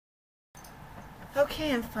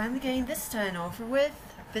Okay, I'm finally getting this done over with.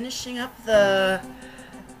 Finishing up the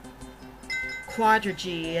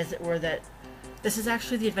quadrigy, as it were, that this is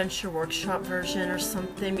actually the Adventure Workshop version or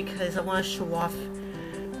something, because I want to show off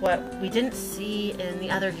what we didn't see in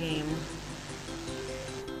the other game.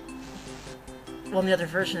 Well, in the other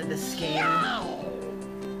version of this game.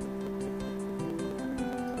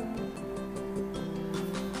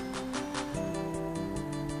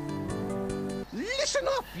 Listen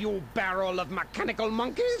up, you barrel of mechanical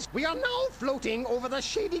monkeys! We are now floating over the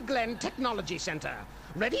Shady Glen Technology Center,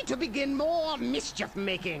 ready to begin more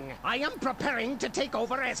mischief-making. I am preparing to take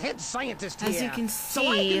over as head scientist here. As you can so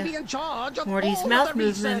I see, can be in charge of Morty's all mouth of the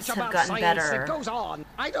movements research have about gotten science better. that goes on.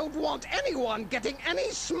 I don't want anyone getting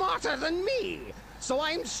any smarter than me. So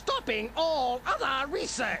I'm stopping all other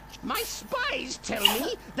research. My spies tell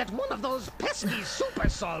me that one of those pesky super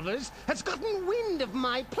solvers has gotten wind of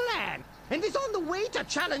my plan and is on the way to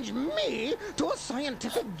challenge me to a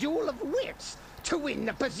scientific duel of wits to win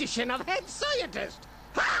the position of head scientist.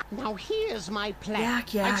 Ha! Now here's my plan.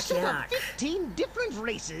 I've set up 15 different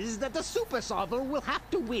races that the super solver will have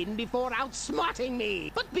to win before outsmarting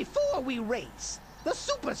me. But before we race, the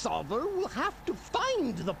super solver will have to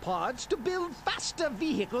find the parts to build faster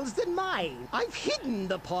vehicles than mine. I've hidden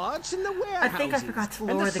the parts in the warehouses. I think I forgot to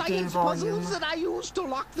lower the game science volume. puzzles that I use to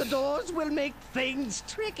lock the doors will make things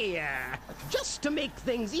trickier. Just to make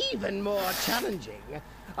things even more challenging,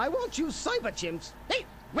 I want you cyber chimps... Hey,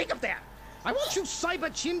 wake up there! I want you cyber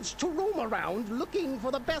chimps to roam around looking for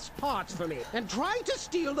the best parts for me and try to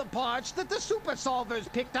steal the parts that the super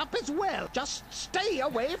solvers picked up as well. Just stay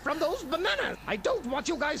away from those bananas. I don't want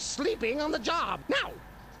you guys sleeping on the job. Now,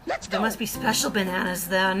 let's go. There must be special bananas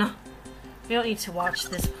then. We don't need to watch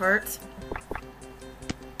this part.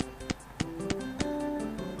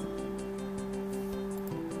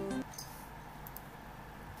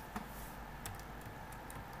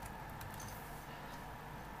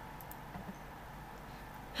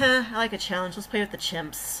 Huh, I like a challenge. Let's play with the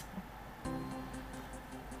chimps.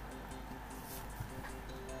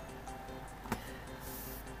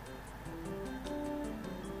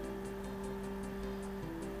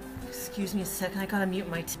 Excuse me a second, I gotta mute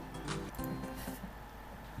my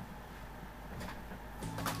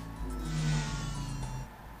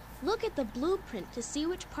Look at the blueprint to see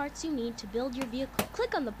which parts you need to build your vehicle.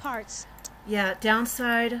 Click on the parts. Yeah,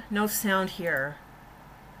 downside, no sound here.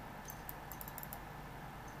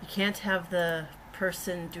 You can't have the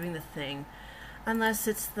person doing the thing unless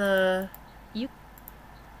it's the...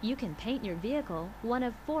 You can paint your vehicle one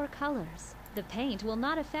of 4 colors. The paint will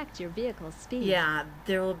not affect your vehicle's speed. Yeah,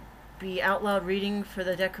 there will be out loud reading for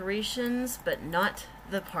the decorations, but not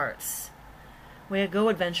the parts. Way to go,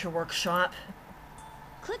 Adventure Workshop.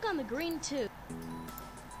 Click on the green tube.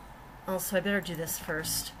 Also, I better do this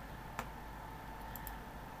first.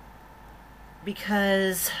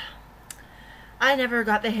 Because I never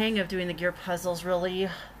got the hang of doing the gear puzzles, really.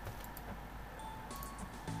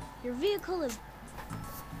 Your vehicle is...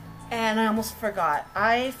 And I almost forgot.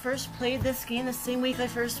 I first played this game the same week I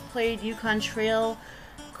first played Yukon Trail,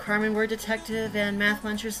 Carmen Word Detective, and Math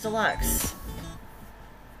Munchers Deluxe.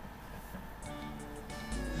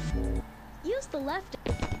 Use the left...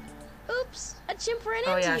 Oops! A chimp ran into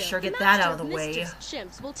you! Oh yeah, sure, get The that master out of the way. Mischief's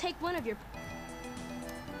chimps will take one of your...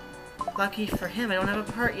 Lucky for him, I don't have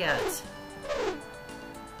a part yet.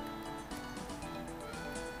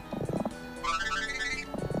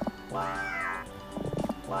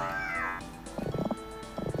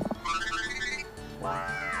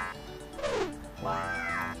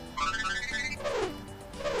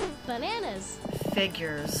 Bananas!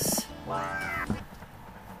 Figures.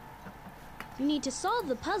 You need to solve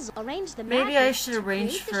the puzzle. Arrange the Maybe I should to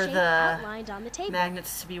arrange create the for shape the outlined on the table.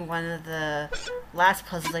 magnets to be one of the last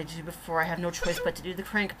puzzles I do before I have no choice but to do the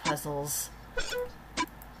crank puzzles.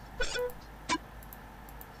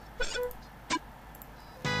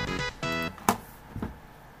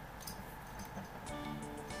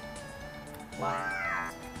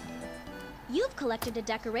 You've collected a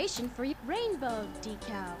decoration for your rainbow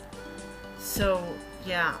decal. So,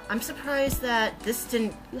 yeah, I'm surprised that this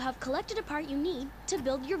didn't... You have collected a part you need to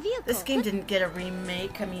build your vehicle. This game didn't get a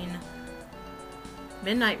remake. I mean,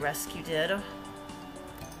 Midnight Rescue did.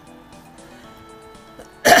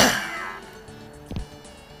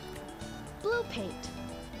 Blue paint.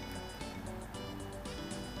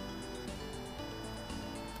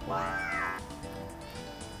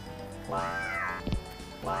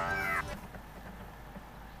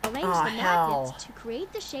 Arrange Aw, the hell. magnets to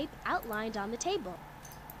create the shape outlined on the table.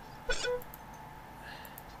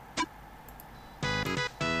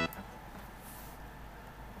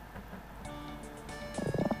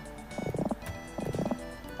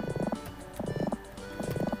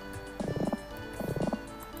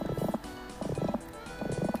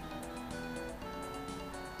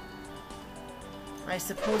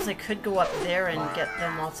 suppose I could go up there and get the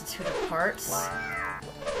multitude of parts.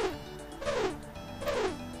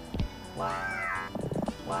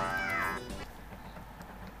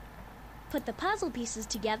 Put the puzzle pieces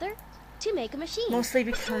together to make a machine. Mostly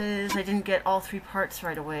because I didn't get all 3 parts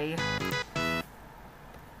right away.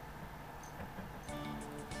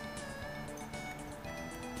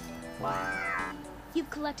 You've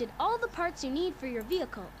collected all the parts you need for your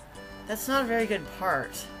vehicle. That's not a very good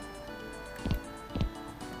part.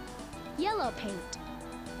 Yellow paint.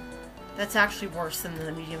 That's actually worse than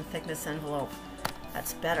the medium thickness envelope.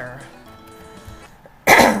 That's better.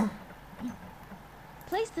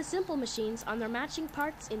 Place the simple machines on their matching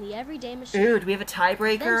parts in the everyday machine. Ooh, do we have a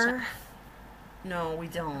tiebreaker? No, we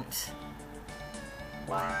don't.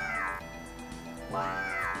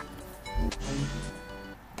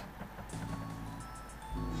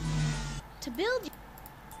 To build,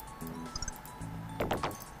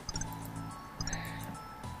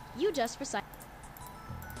 you just recycle.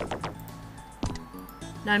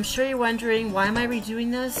 Now I'm sure you're wondering, why am I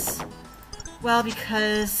redoing this? Well,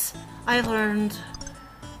 because I've learned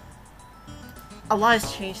a lot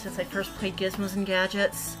has changed since I first played Gizmos and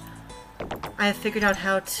Gadgets. I have figured out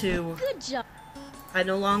how to... Good job. I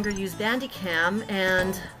no longer use Bandicam,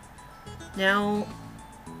 and now...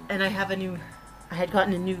 And I have a new... I had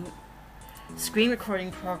gotten a new screen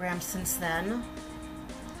recording program since then.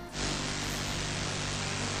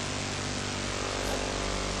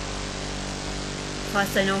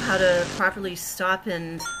 Plus, I know how to properly stop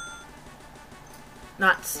and...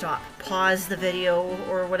 Not stop, pause the video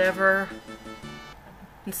or whatever.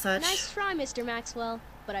 And such. Nice try, Mr. Maxwell,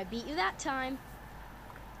 but I beat you that time.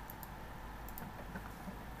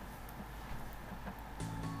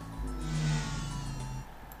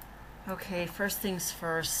 Okay, first things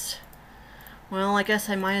first. Well, I guess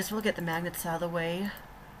I might as well get the magnets out of the way.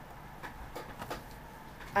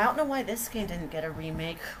 I don't know why this game didn't get a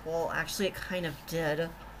remake. Well, actually it kind of did.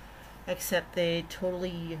 Except they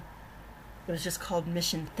totally... It was just called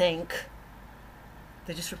Mission Think.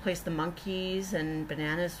 They just replaced the monkeys and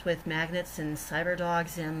bananas with magnets and cyber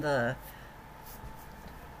dogs and the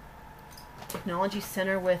technology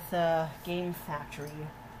center with the game factory.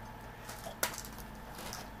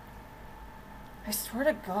 I swear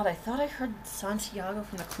to God, I thought I heard Santiago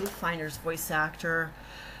from the Clue Finders voice actor.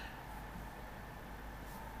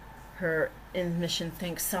 Her in Mission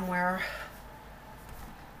Think somewhere.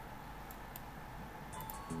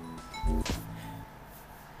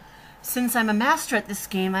 Since I'm a master at this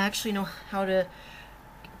game, I actually know how to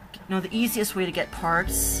know the easiest way to get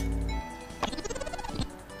parts.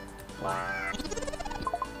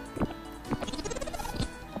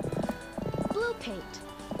 Blue paint.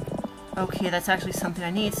 Okay, that's actually something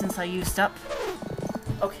I need since I used up.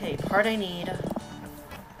 Okay, part I need.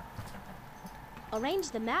 Arrange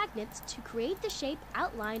the magnets to create the shape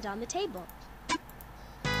outlined on the table.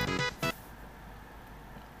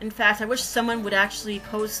 In fact, I wish someone would actually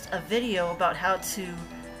post a video about how to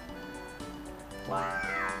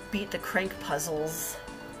beat the crank puzzles.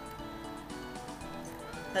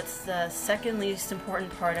 That's the second least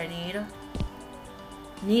important part I need.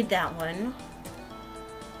 Need that one.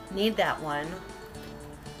 Need that one.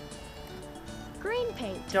 Green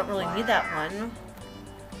paint. Don't really need that one.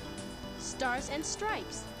 Stars and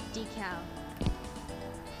stripes. Decal.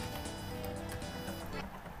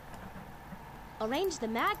 Arrange the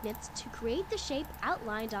magnets to create the shape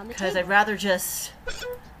outlined on the table. Because I'd rather just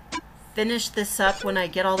finish this up when I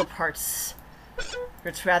get all the parts.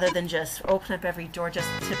 It's rather than just open up every door just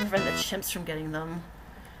to prevent the chimps from getting them.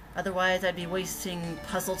 Otherwise, I'd be wasting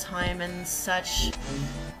puzzle time and such.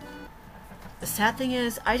 The sad thing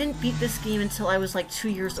is, I didn't beat this game until I was like 2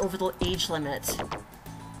 years over the age limit.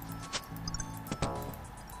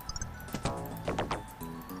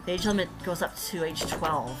 The age limit goes up to age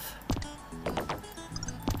 12.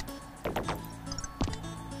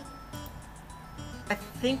 I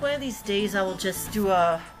think one of these days I will just do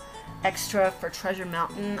a extra for Treasure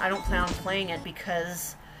Mountain. I don't plan on playing it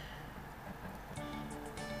because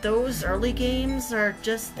those early games are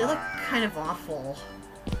just, they look kind of awful.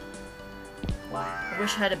 I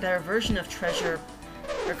wish I had a better version of Treasure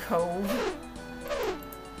or Cove.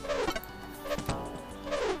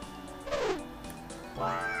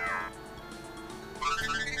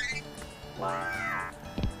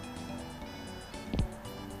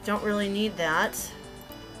 Don't really need that.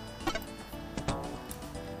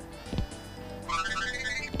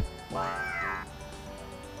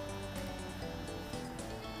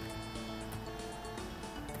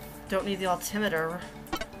 Don't need the altimeter.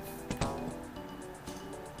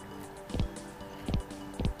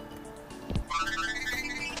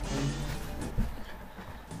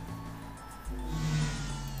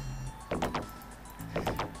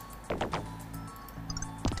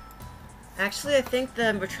 Actually, I think the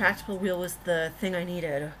retractable wheel was the thing I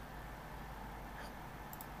needed.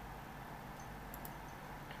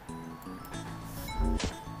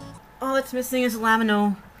 All it's missing is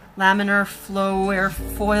laminar flow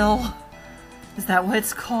airfoil. Is that what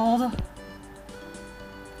it's called?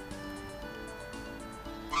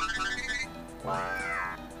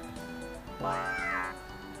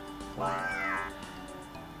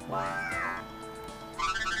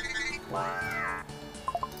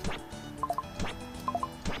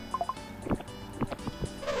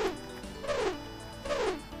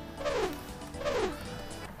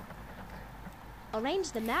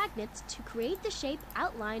 Arrange the magnets to create the shape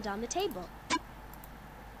outlined on the table.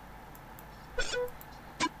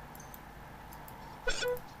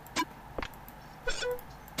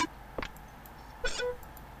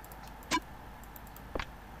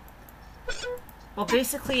 Well,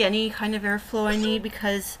 basically any kind of airflow I need,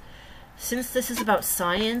 because since this is about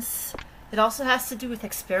science, it also has to do with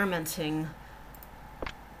experimenting,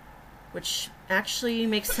 which actually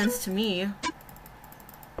makes sense to me.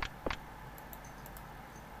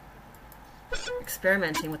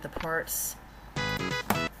 Experimenting with the parts.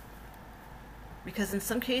 Because in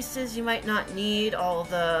some cases you might not need all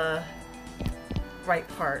the right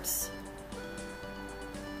parts.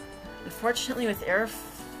 Unfortunately with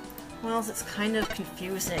airfoils it's kind of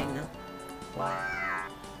confusing.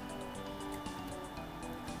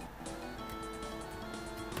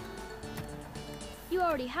 You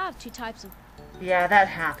already have 2 types of... Yeah, that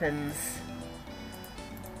happens.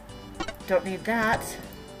 Don't need that.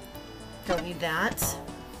 Don't need that.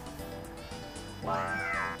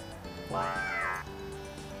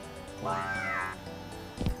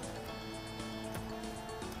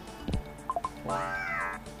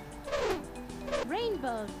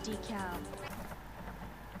 Rainbow decal.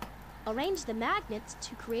 Arrange the magnets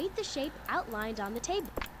to create the shape outlined on the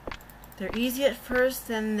table. They're easy at first,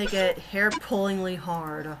 then they get hair-pullingly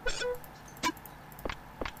hard.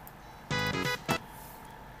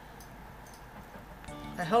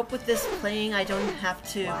 I hope with this playing I don't have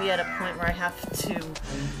to be at a point where I have to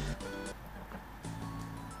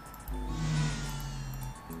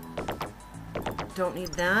don't need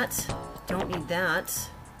that. Don't need that.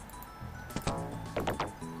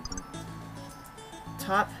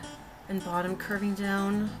 Top and bottom curving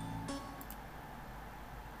down.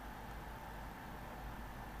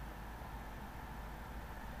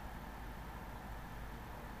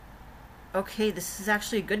 Okay, this is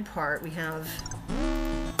actually a good part. We have...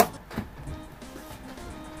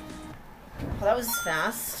 Well, that was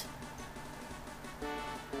fast.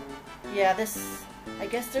 Yeah, this... I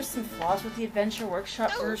guess there's some flaws with the Adventure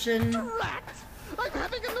Workshop version. Drat! I'm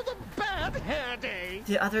having another bad hair day.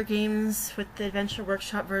 The other games with the Adventure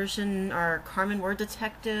Workshop version are Carmen Word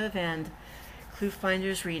Detective and Clue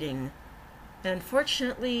Finder's Reading. And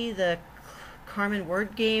unfortunately, the Carmen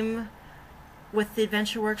Word game with the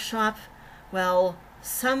Adventure Workshop, well,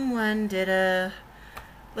 someone did a...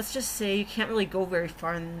 Let's just say you can't really go very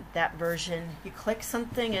far in that version. You click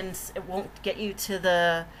something and it won't get you to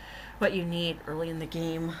the what you need early in the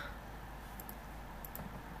game.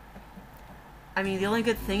 I mean, the only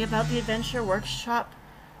good thing about the Adventure Workshop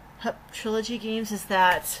trilogy games is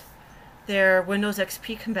that they're Windows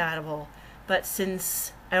XP compatible. But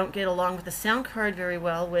since I don't get along with the sound card very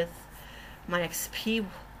well with my XP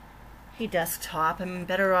desktop, I'm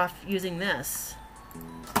better off using this.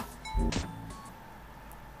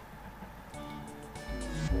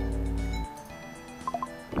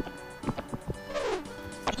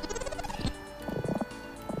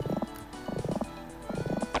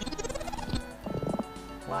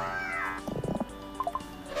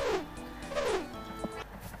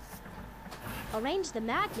 Arrange the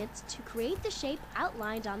magnets to create the shape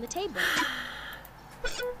outlined on the table.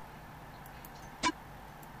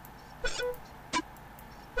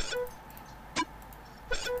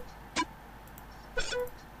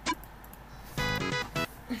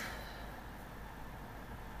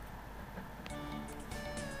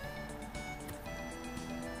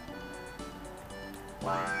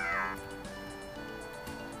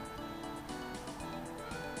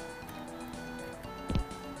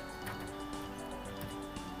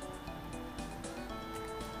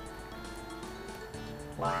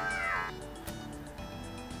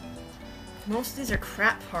 Most of these are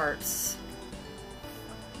crap parts.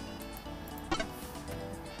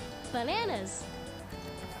 Bananas.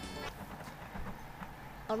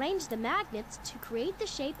 Arrange the magnets to create the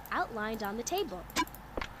shape outlined on the table.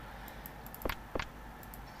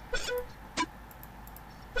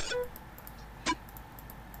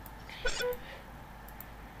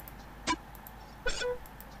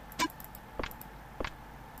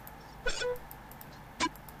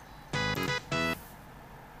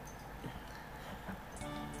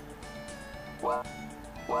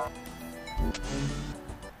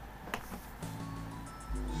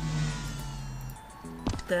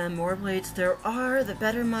 The more blades there are, the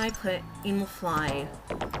better my plane will fly.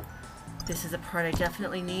 This is a part I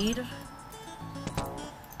definitely need.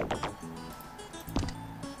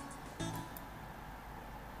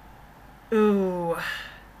 Ooh.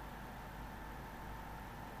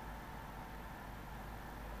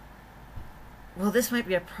 Well, this might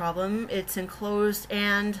be a problem. It's enclosed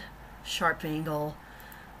and sharp angle.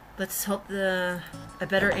 Let's hope a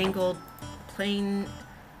better angled plane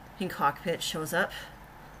in cockpit shows up.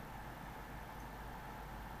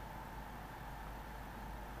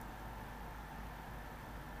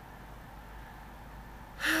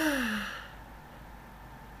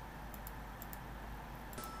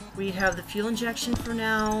 We have the fuel injection for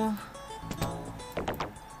now.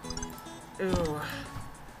 Ooh.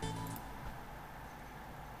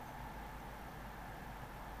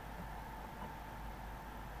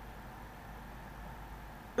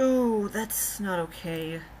 Ooh, that's not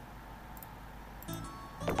okay.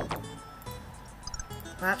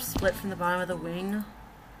 Flap split from the bottom of the wing.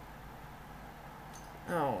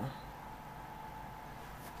 Oh.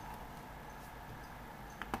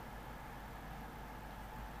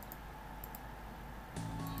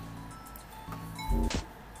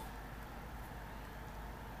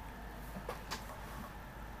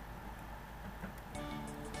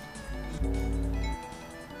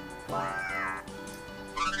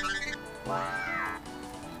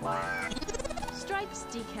 Stripes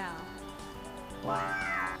decal.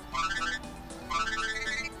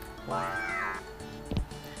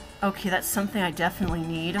 Okay, that's something I definitely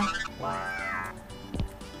need.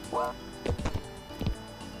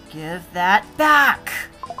 Give that back!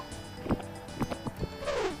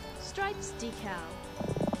 Stripes decal.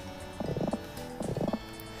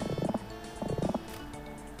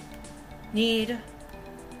 Need.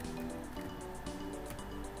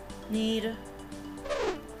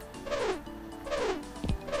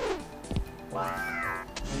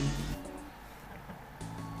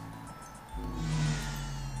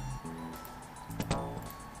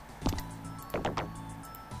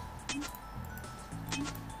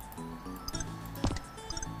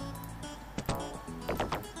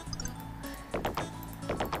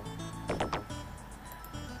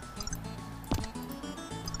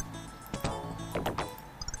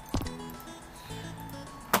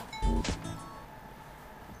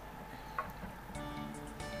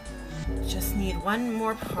 Just need one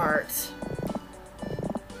more part.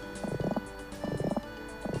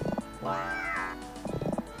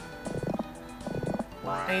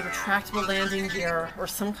 I need retractable landing gear or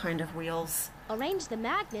some kind of wheels. Arrange the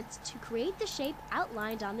magnets to create the shape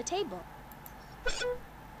outlined on the table.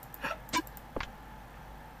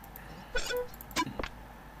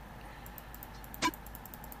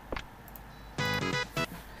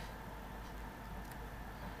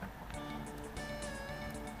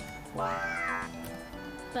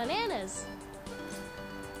 Bananas.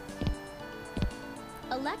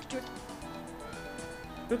 Electric.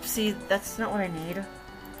 Oopsie, that's not what I need.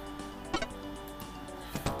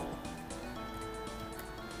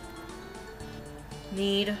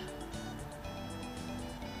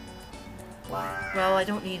 Well, I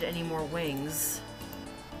don't need any more wings.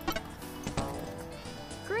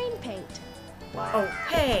 Green paint. Oh,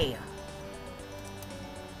 hey!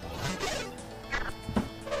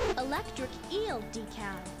 Electric eel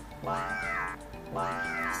decal.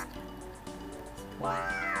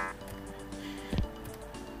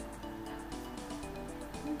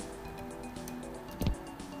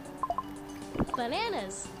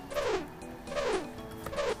 Bananas.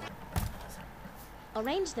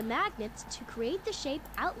 Arrange the magnets to create the shape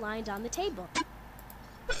outlined on the table.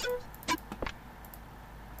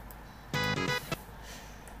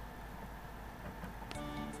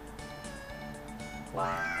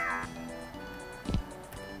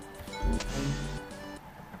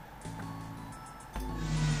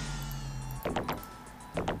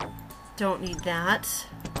 Don't need that.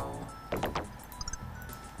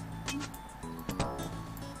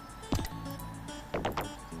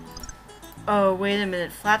 Oh, wait a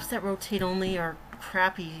minute. Flaps that rotate only are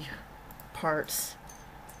crappy parts.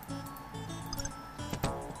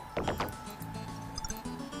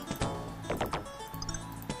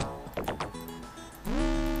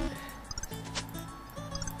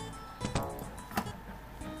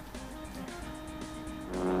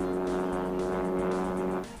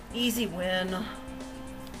 Easy win.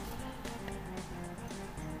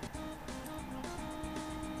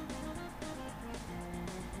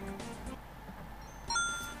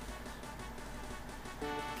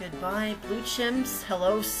 Goodbye, blue chimps.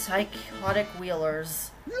 Hello, psychotic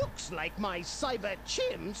wheelers. Looks like my cyber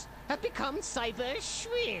chimps have become cyber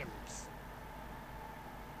shrimps.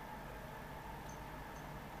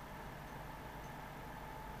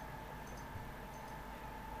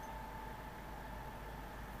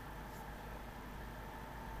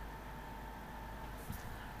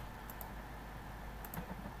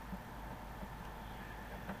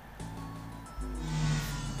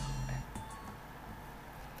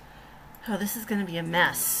 Oh, this is gonna be a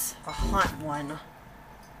mess. A hot one.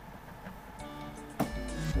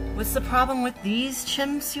 What's the problem with these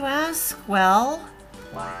chimps, you ask? Well,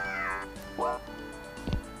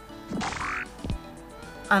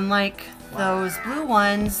 unlike those blue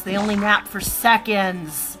ones, they only nap for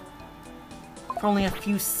seconds. For only a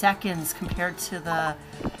few seconds compared to the...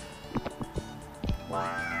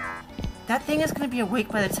 That thing is going to be awake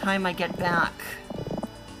by the time I get back.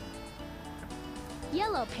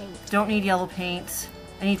 Yellow paint. Don't need yellow paint.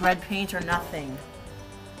 I need red paint or nothing.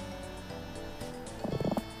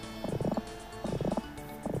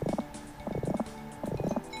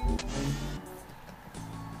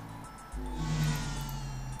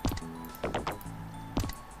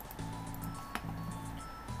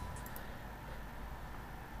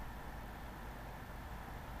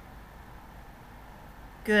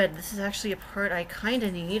 Good, this is actually a part I kinda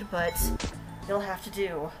need, but you'll have to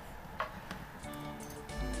do.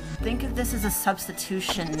 Think of this as a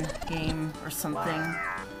substitution game or something.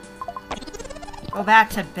 Go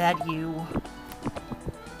back to bed, you.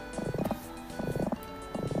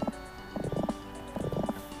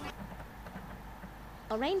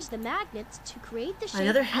 Arrange the magnets to create the shape. On the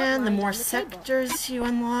other hand, the outlined more on the table. sectors you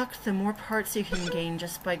unlock, the more parts you can gain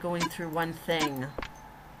just by going through one thing.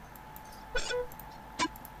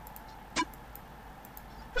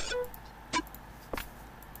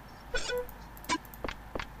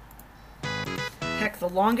 Heck, the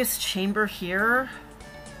longest chamber here.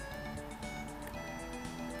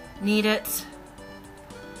 Need it.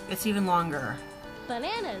 It's even longer.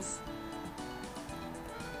 Bananas.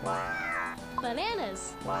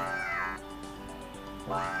 Bananas.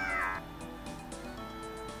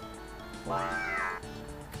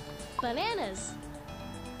 Bananas.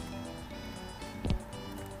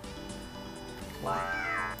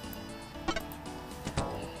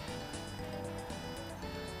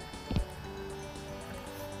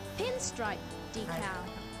 Pinstripe decal.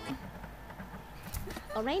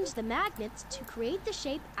 Arrange the magnets to create the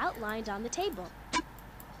shape outlined on the table.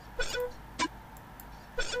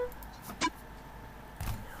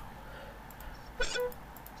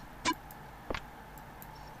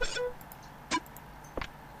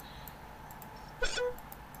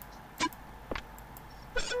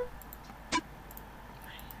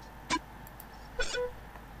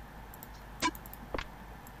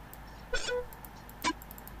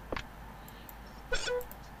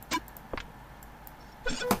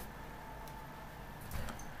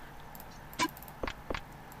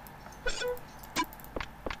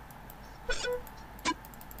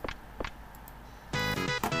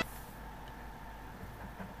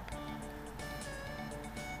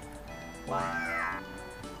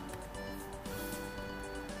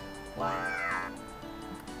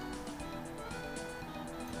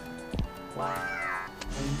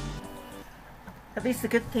 At least the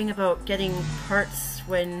good thing about getting parts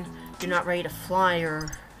when you're not ready to fly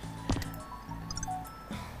or...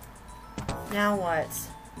 Now what?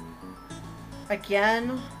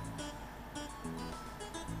 Again?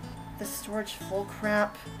 The storage full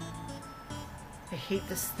crap? I hate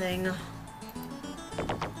this thing.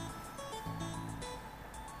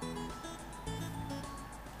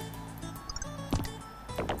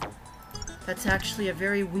 That's actually a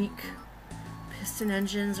very weak... Piston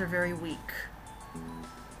engines are very weak.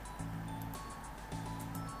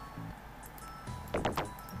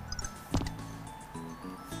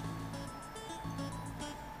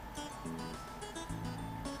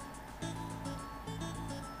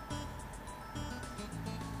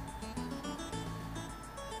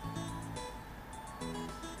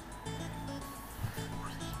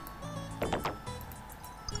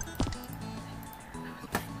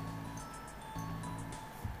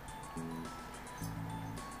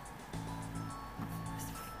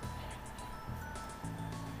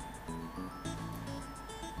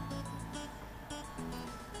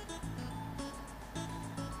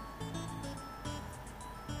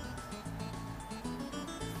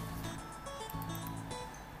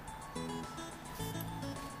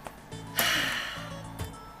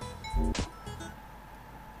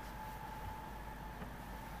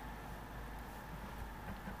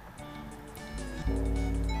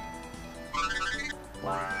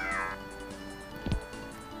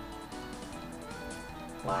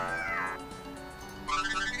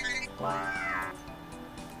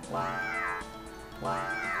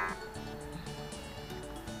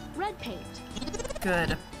 Red paint.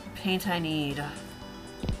 Good. Paint I need.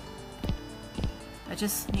 I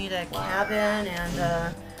just need a cabin and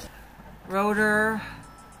a rotor.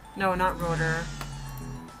 No, not rotor.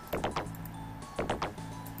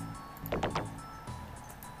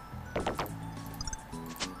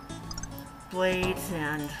 blades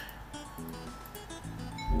and...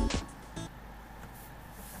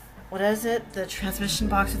 What is it? The transmission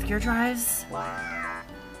box with gear drives?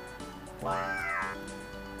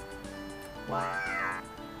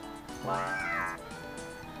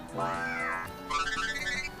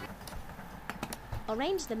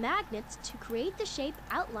 Arrange the magnets to create the shape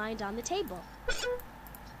outlined on the table.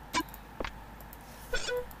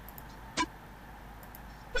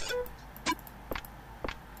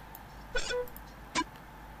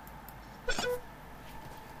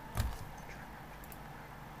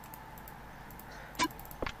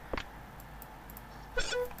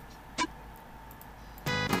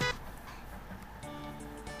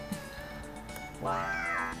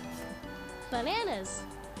 Bananas.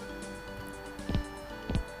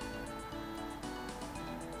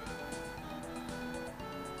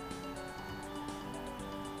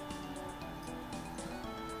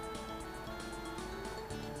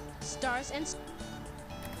 Stars and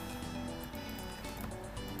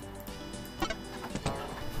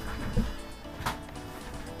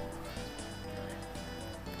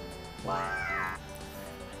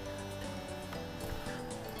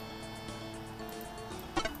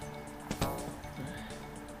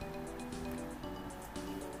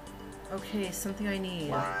Okay, something I need.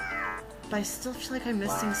 But I still feel like I'm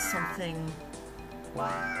missing something.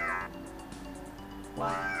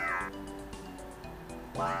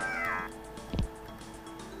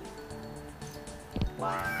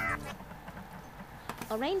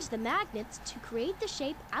 arrange the magnets to create the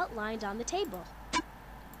shape outlined on the table.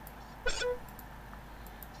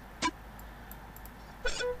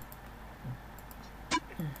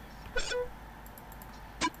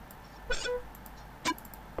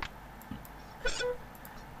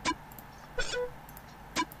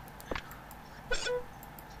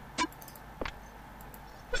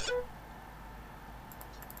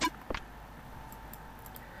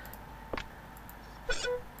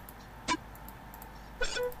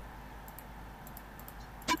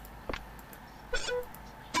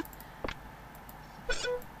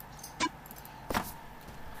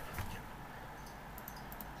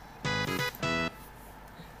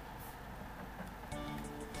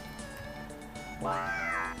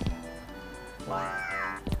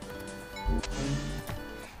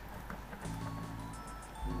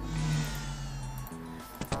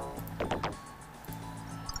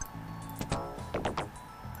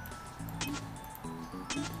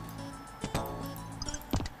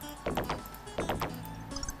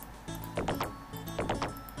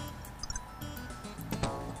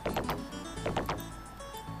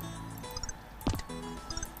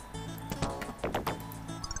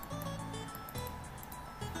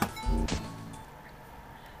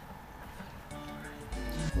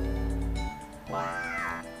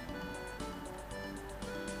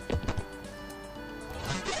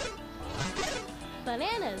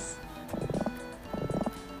 Bananas.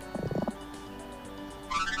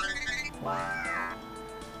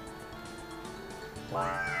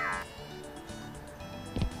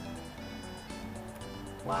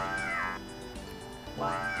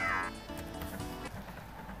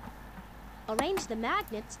 Arrange the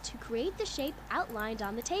magnets to create the shape outlined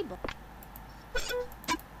on the table.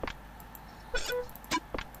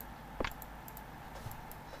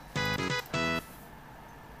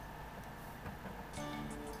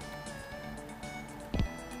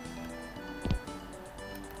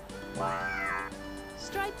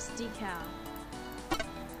 Stripes decal.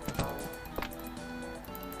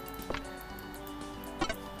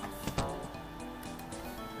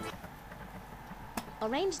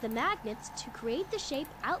 Arrange the magnets to create the shape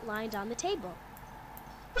outlined on the table.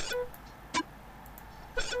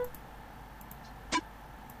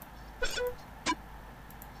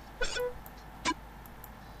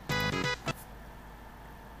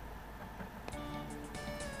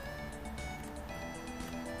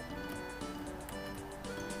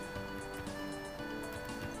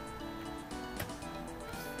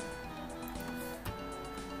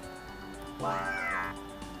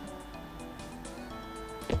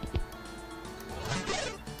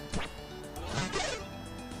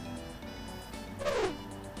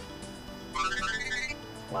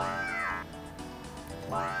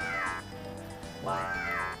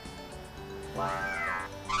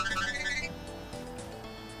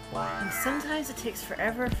 And sometimes it takes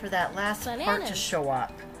forever for that last part to Bananas. show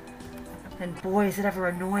up. And boy, is it ever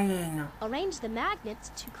annoying. Arrange the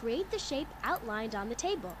magnets to create the shape outlined on the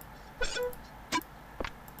table.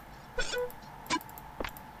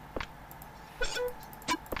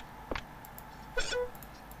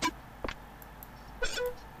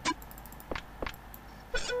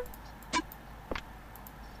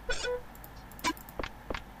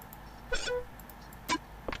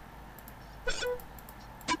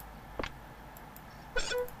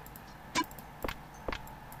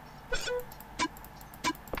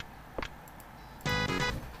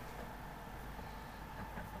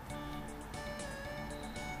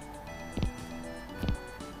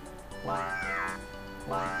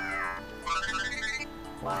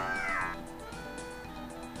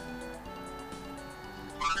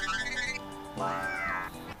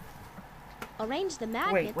 Arrange the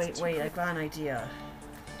magnets. Wait, I've got an idea.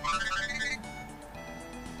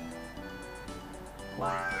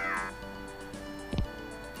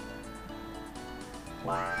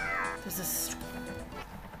 There's a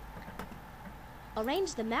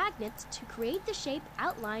Arrange the magnets to create the shape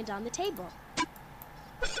outlined on the table.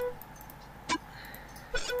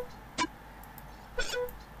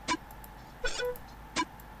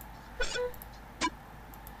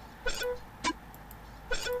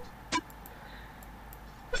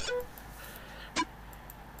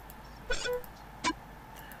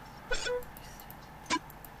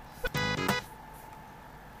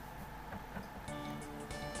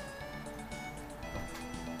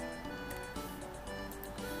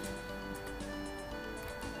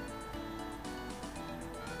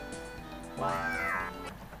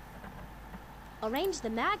 Arrange the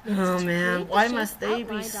magnets. Oh to man, create the why shape must they be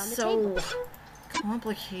outlined on the so table.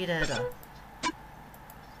 complicated?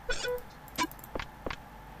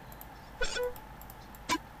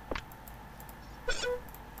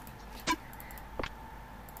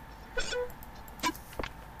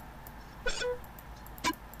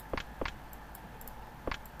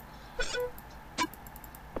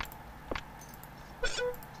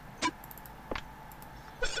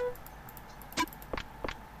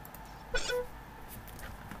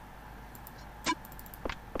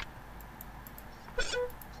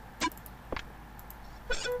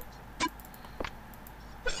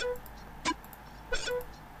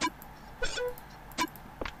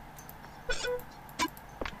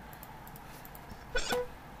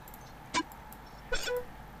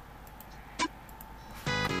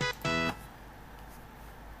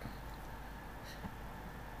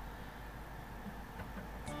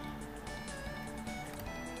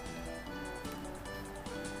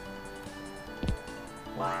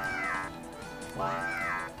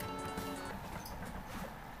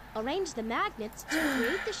 Arrange the magnets to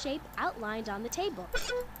create the shape outlined on the table.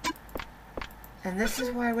 And this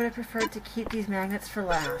is why I would have preferred to keep these magnets for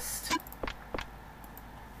last.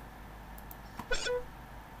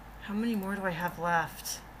 How many more do I have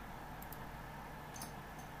left?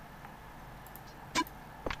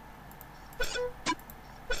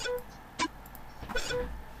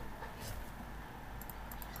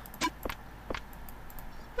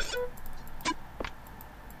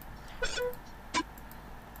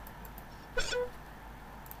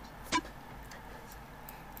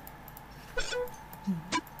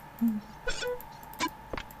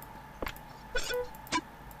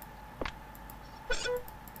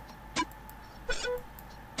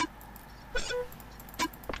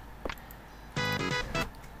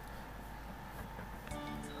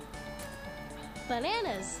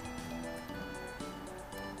 Bananas.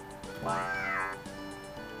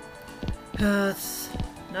 There's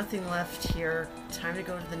nothing left here. Time to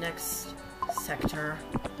go to the next sector.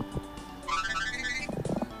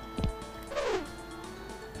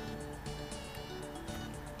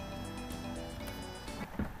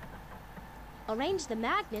 Arrange the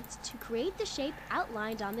magnets to create the shape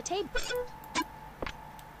outlined on the table.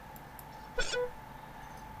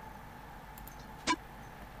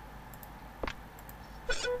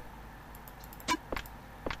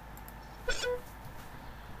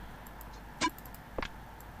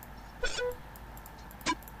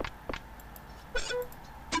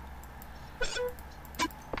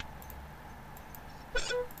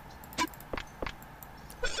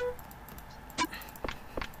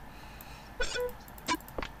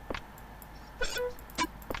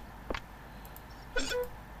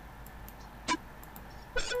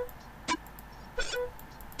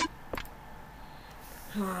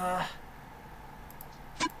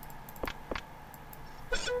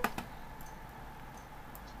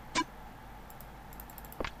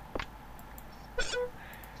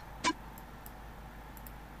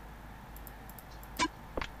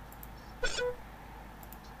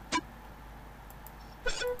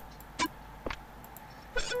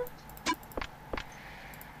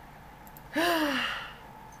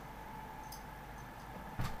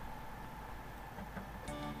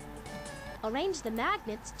 Arrange the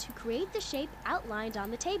magnets to create the shape outlined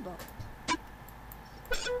on the table.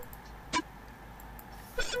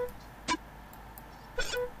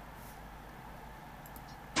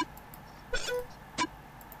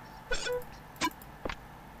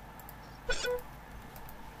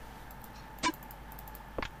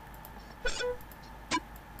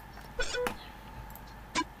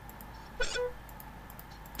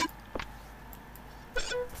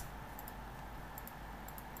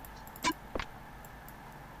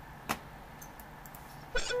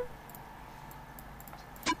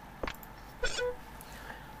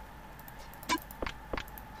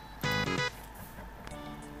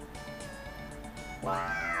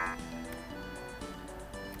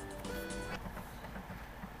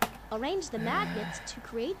 Arrange the magnets to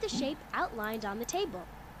create the shape outlined on the table.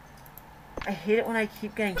 I hate it when I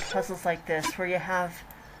keep getting puzzles like this, where you have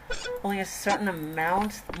only a certain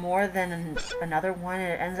amount more than another one,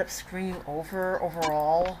 and it ends up screwing you over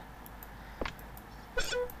overall.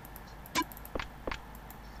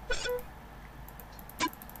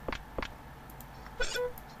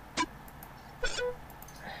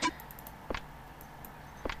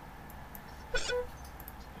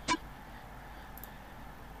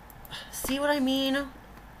 See what I mean?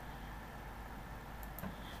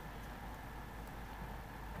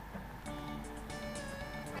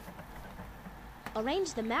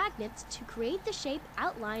 Arrange the magnets to create the shape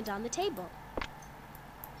outlined on the table.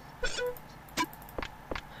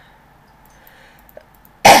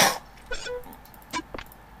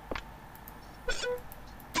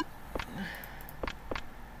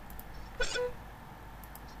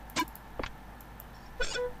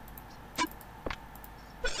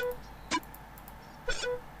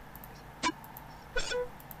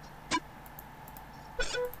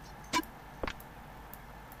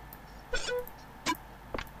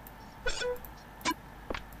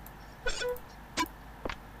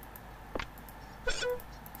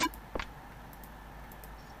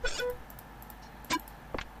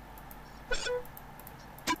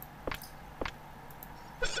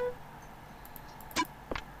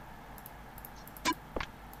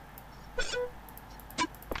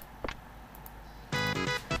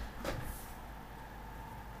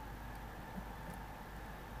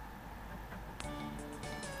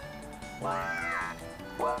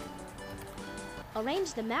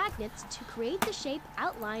 Arrange the magnets to create the shape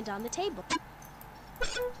outlined on the table.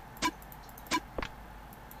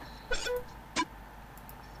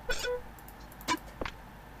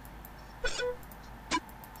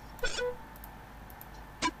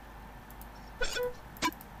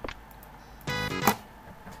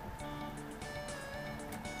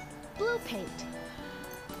 Blue paint.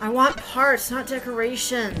 I want parts, not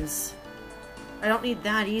decorations. I don't need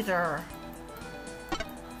that either.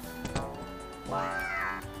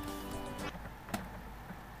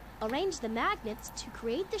 Arrange the magnets to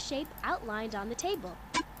create the shape outlined on the table.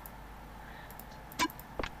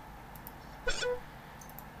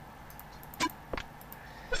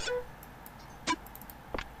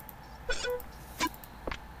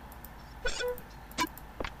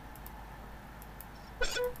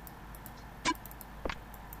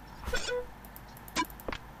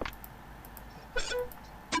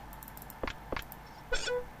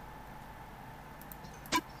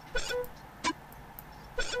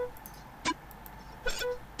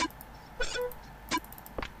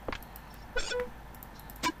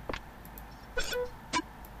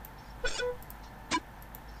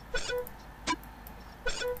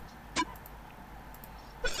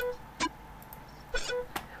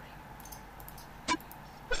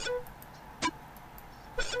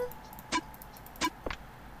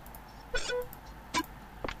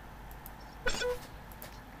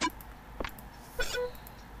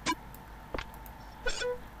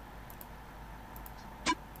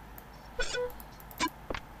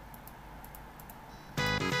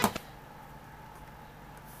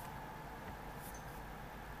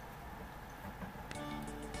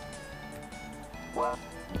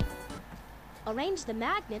 Arrange the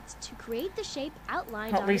magnets to create the shape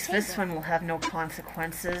outlined on the table. At least this one will have no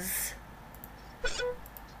consequences.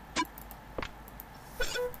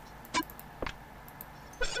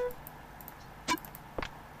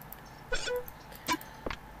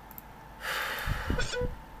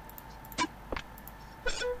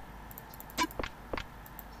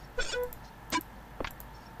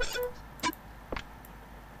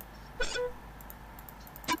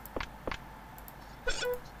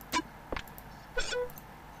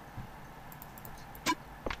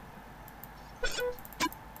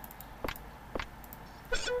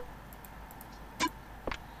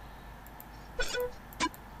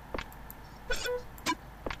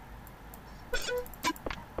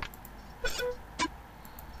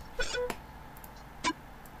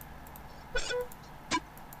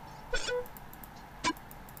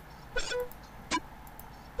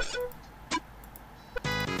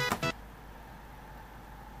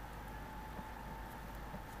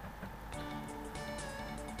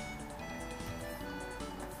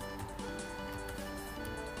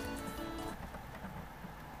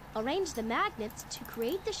 Arrange the magnets to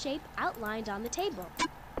create the shape outlined on the table.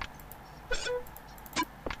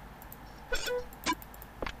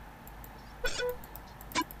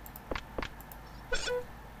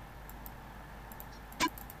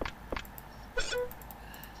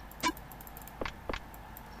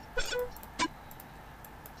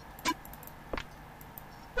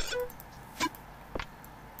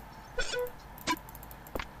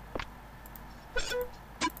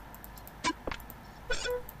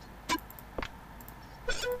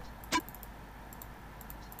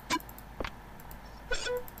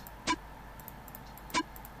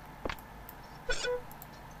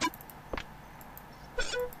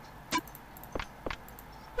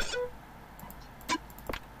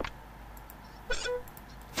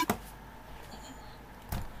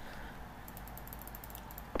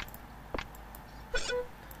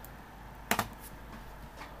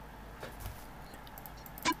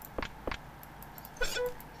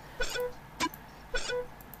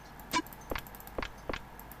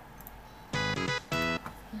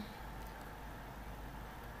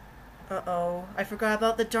 Uh-oh. I forgot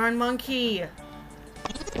about the darn monkey.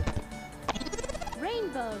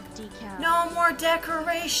 Rainbow decal. No more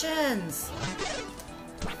decorations!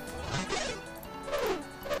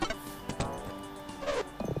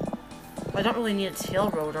 I don't really need a tail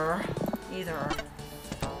rotor either.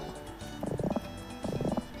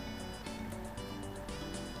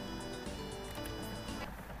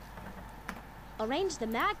 Arrange the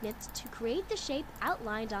magnets to create the shape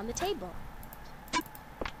outlined on the table.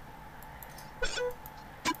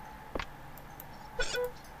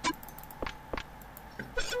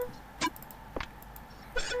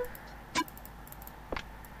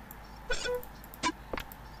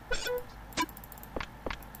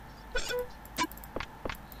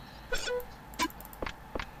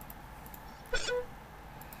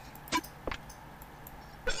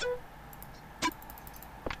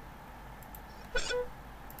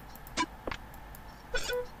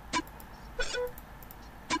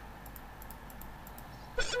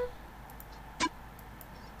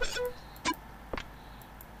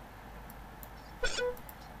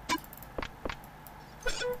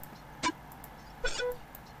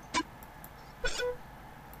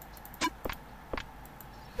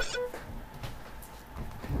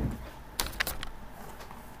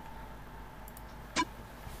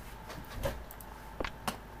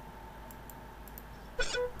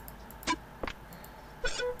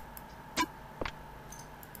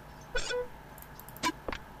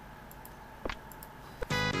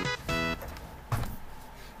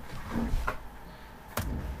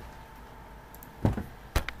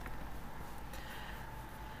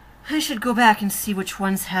 I should go back and see which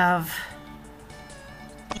ones have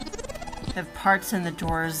parts in the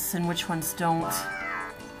doors and which ones don't.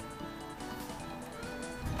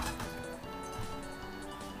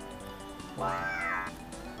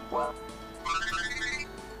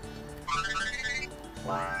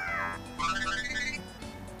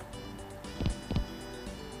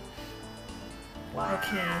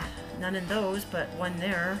 Okay, none in those, but one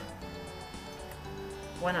there.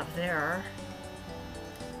 One up there.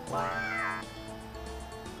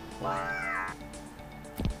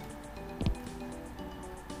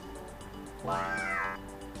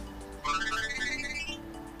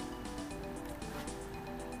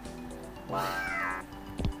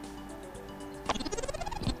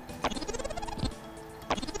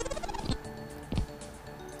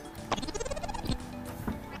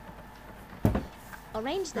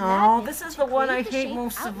 Arrange the Oh, magnets this is to the one create I the hate shape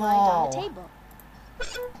most of outlined on all. the table.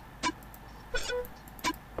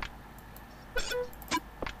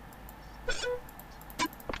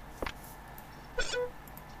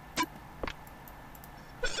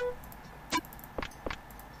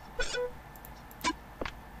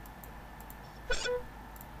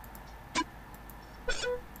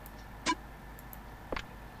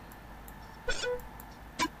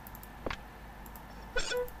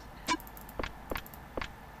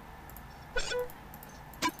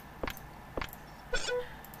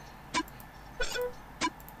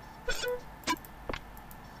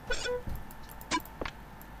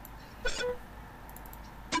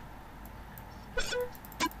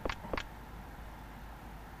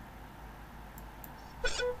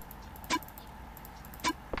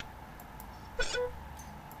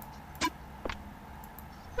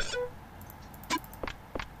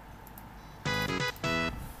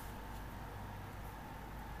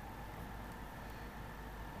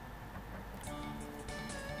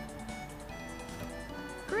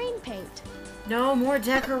 Green paint. No more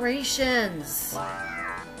decorations!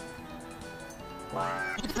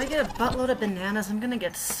 If I get a buttload of bananas, I'm gonna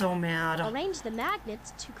get so mad. Arrange the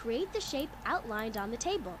magnets to create the shape outlined on the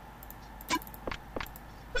table.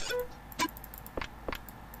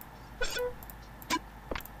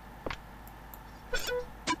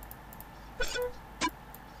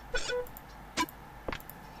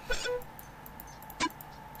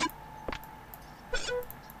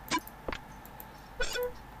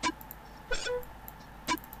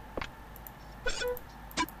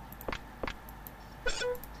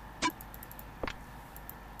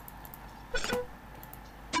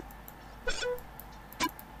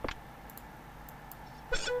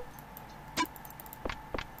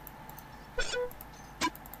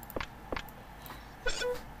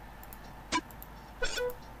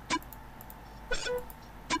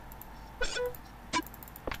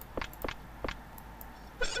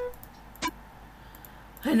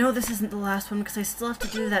 I know this isn't the last one because I still have to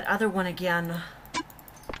do that other one again.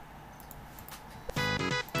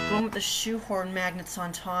 The one with the shoehorn magnets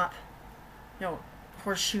on top. No,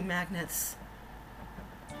 horseshoe magnets.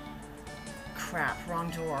 Crap, wrong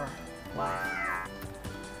door.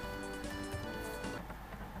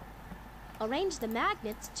 Arrange the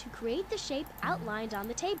magnets to create the shape outlined on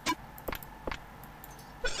the table.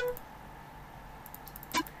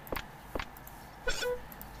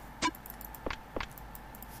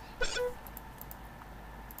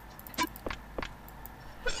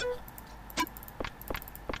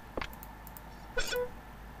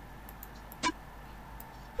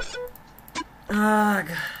 Ugh.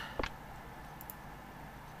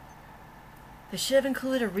 They should have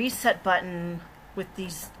included a reset button with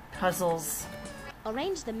these puzzles.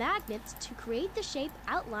 Arrange the magnets to create the shape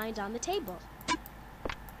outlined on the table.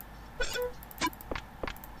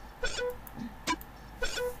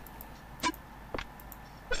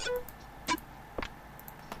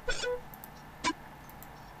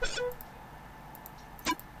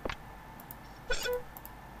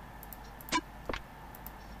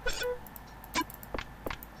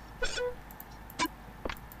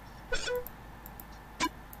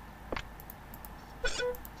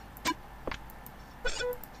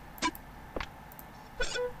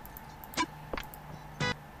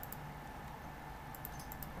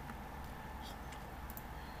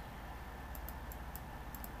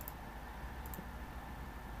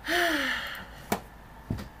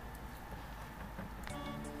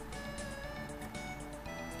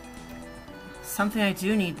 Something I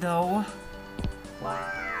do need, though.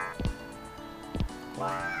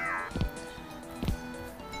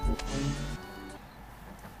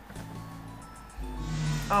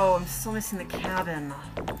 Oh, I'm still missing the cabin.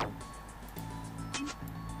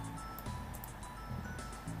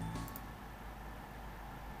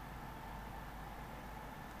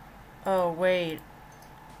 Oh, wait.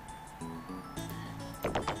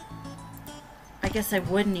 I guess I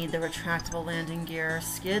would need the retractable landing gear.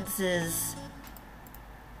 Skids is...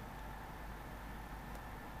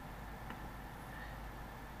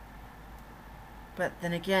 But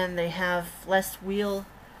then again, they have less wheel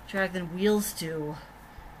drag than wheels do.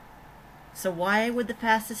 So why would the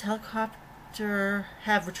fastest helicopter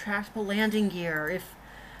have retractable landing gear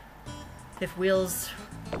if wheels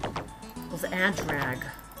add drag?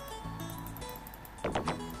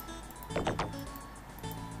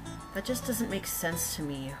 That just doesn't make sense to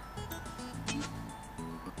me.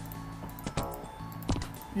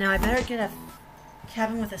 Now I better get a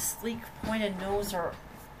cabin with a sleek pointed nose or...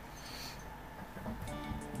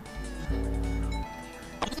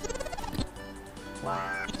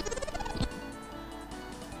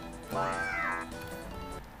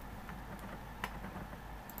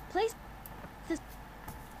 Place the...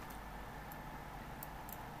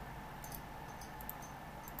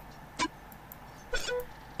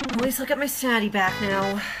 At least I'll get my sanity back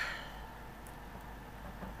now.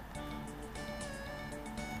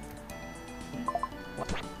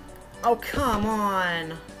 Oh, come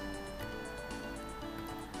on.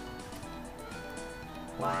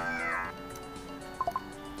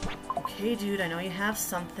 Okay, dude, I know you have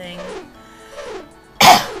something.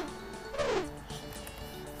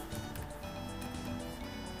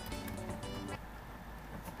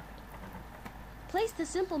 Place the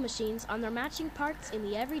simple machines on their matching parts in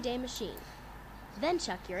the everyday machine. Then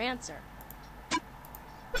check your answer.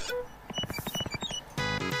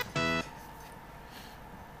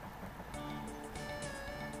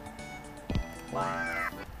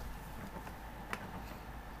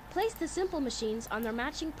 Place the simple machines on their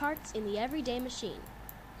matching parts in the everyday machine.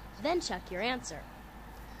 Then check your answer.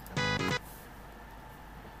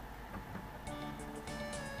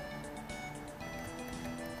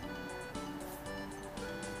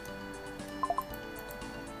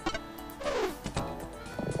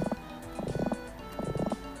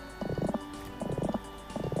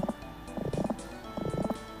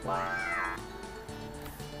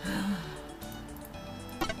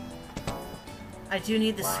 I do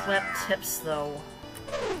need the swept tips, though.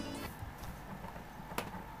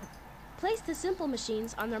 Place the simple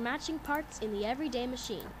machines on their matching parts in the everyday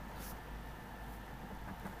machine.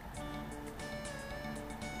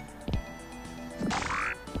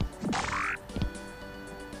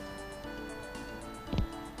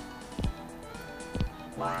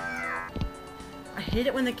 I hate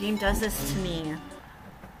it when the game does this to me.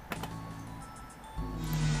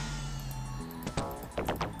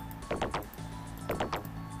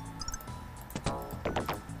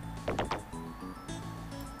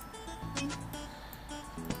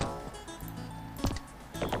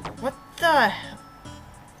 What the?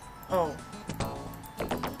 Oh.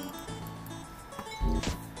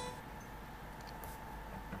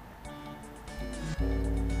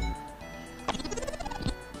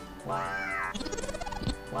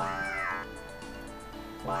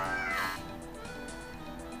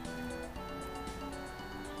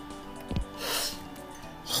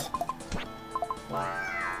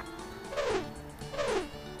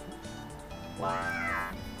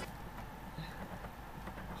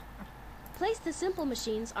 simple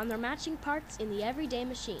machines on their matching parts in the everyday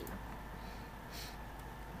machine.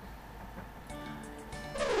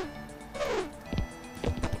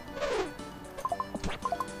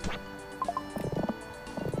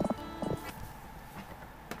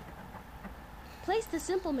 Place the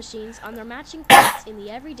simple machines on their matching parts in the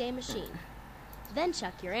everyday machine. Then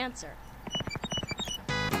check your answer.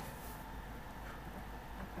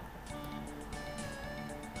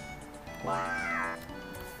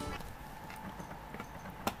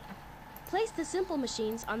 Place the simple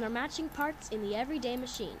machines on their matching parts in the everyday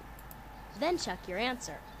machine. Then check your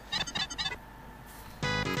answer.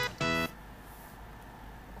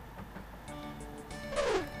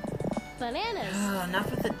 Bananas!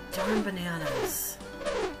 Enough with the darn bananas.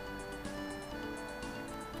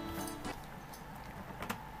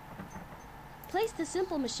 Place the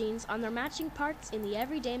simple machines on their matching parts in the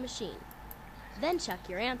everyday machine. Then check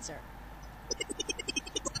your answer.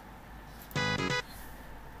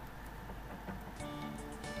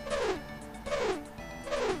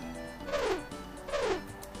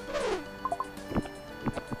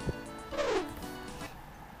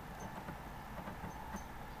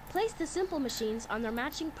 Place the simple machines on their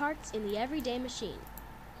matching parts in the everyday machine.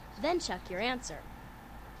 Then check your answer.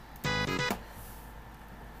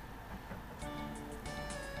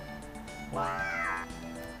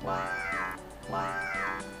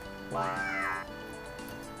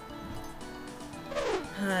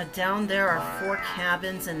 Down there are 4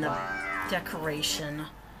 cabins and the decoration.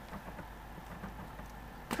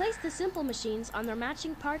 Place the simple machines on their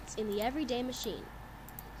matching parts in the everyday machine.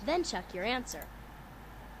 Then check your answer.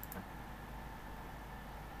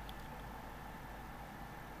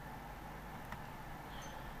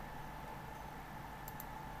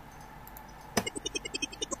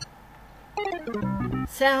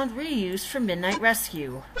 Sound reused for Midnight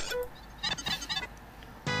Rescue.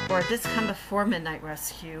 Or did this come before Midnight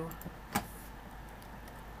Rescue?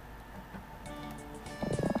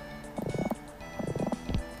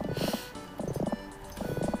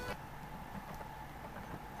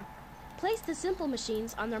 Place the simple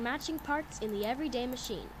machines on their matching parts in the everyday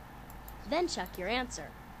machine. Then check your answer.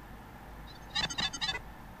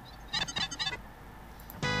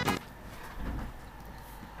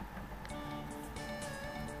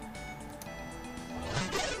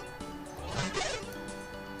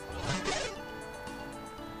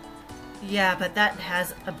 Yeah, but that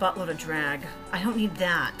has a buttload of drag. I don't need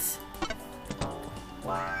that.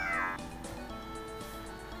 Ugh,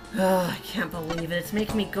 I can't believe it. It's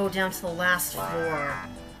making me go down to the last floor.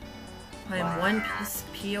 I am one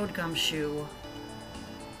PO'd gumshoe.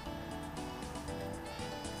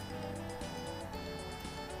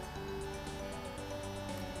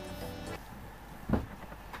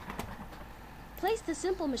 Place the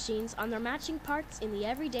simple machines on their matching parts in the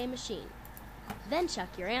everyday machine. Then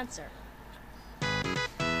check your answer.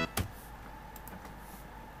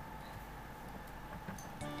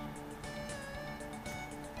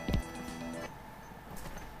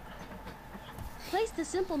 Place the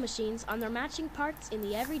simple machines on their matching parts in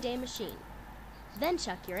the everyday machine. Then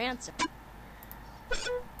check your answer.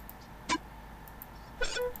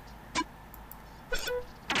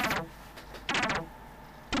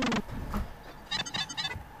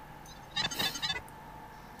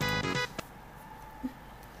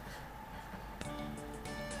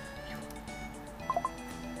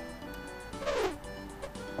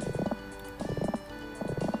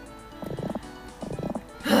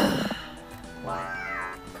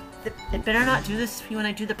 It better not do this to me when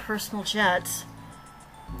I do the personal jet.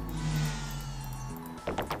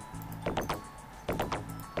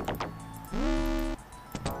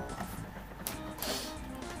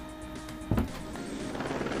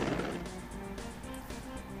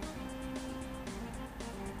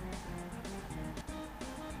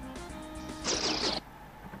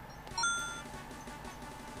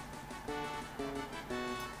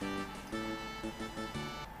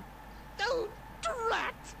 Oh,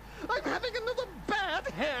 drat! I'm having another bad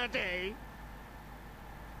hair day.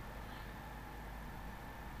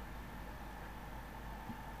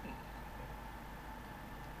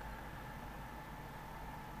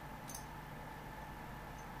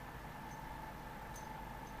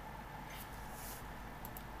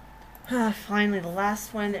 Finally, the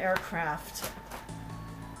last one in the aircraft.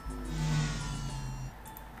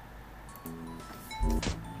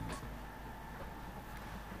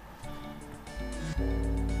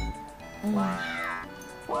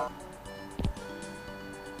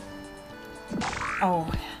 Oh,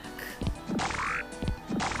 heck.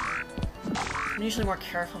 I'm usually more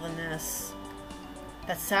careful than this.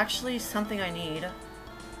 That's actually something I need.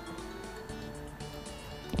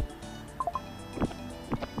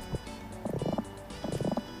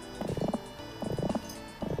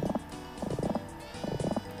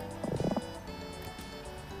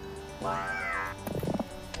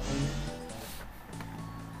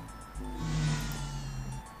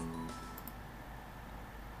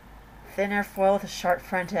 Thin airfoil with a sharp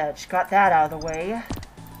front edge. Got that out of the way.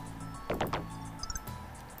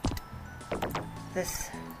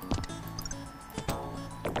 This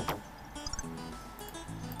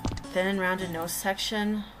thin and rounded nose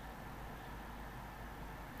section.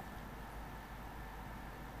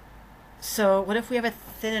 So what if we have a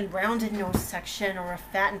thin and rounded nose section or a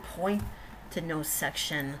fat and pointed nose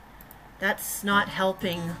section? That's not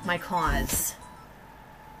helping my cause.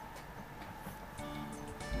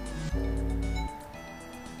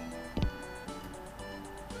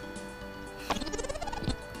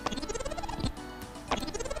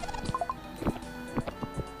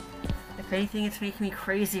 If anything, it's making me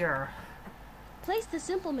crazier. Place the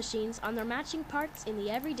simple machines on their matching parts in the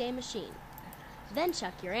everyday machine. Then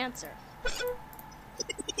check your answer.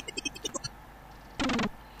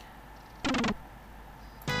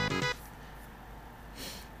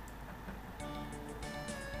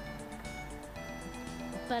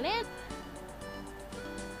 Banana.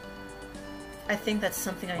 I think that's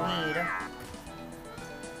something I need.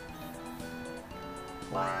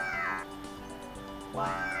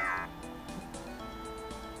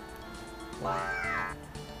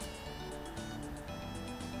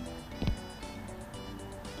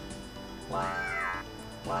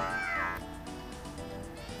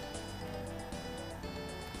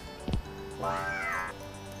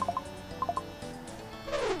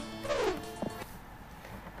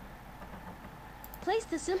 Place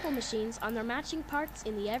the simple machines on their matching parts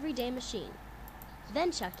in the everyday machine.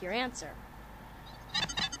 Then check your answer.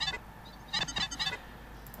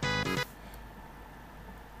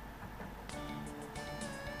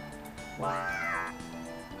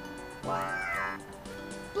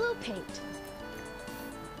 Blue paint.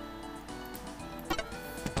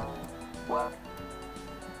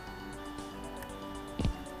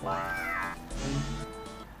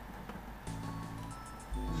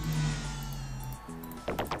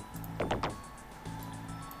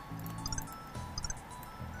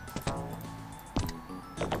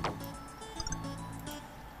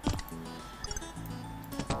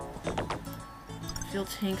 Fuel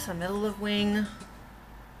tanks on middle of wing.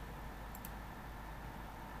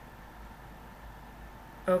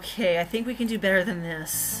 Okay, I think we can do better than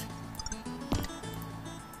this.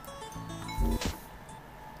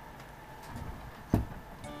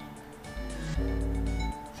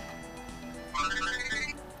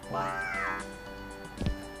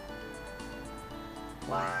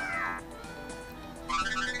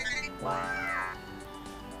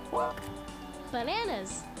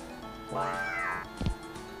 Bananas.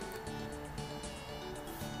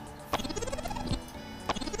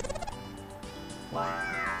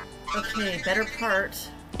 Okay, better part.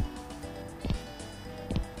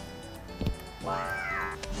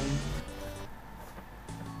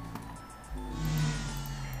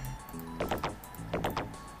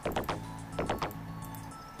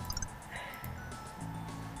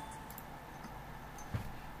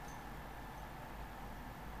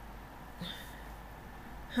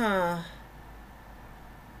 Huh.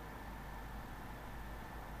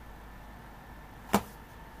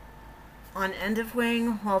 On end of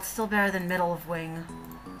wing, well, it's still better than middle of wing.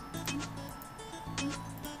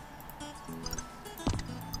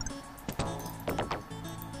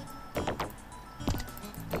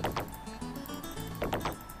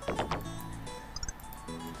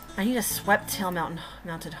 I need a swept tail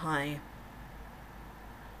mounted high.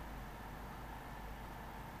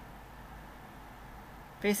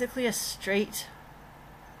 Basically a straight...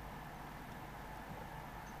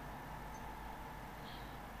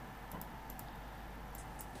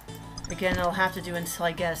 Again, I'll have to do until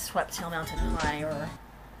I get a swept tail mounted high, or...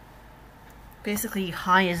 Basically,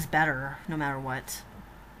 high is better, no matter what.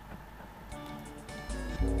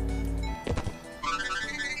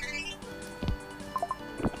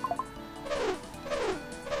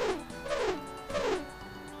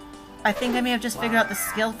 I think I may have just figured out the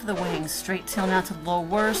skill for the wings. Straight tail mounted low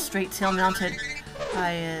worst, straight tail mounted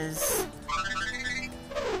high is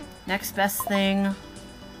next best thing.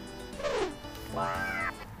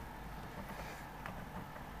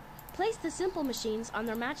 Place the simple machines on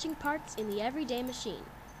their matching parts in the everyday machine.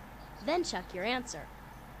 Then check your answer.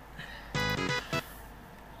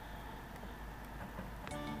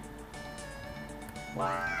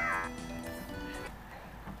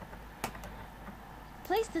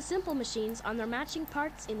 Place the simple machines on their matching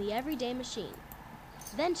parts in the everyday machine.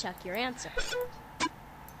 Then check your answer.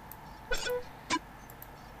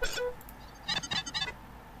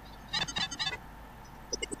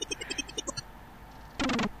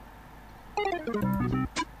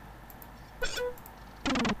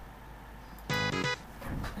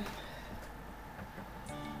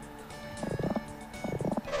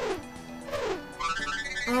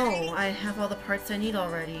 Oh, I have all the parts I need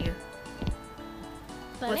already.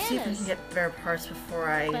 Let's see if we can get better parts before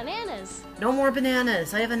I... Bananas. No more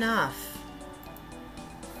bananas. I have enough.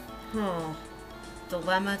 Oh.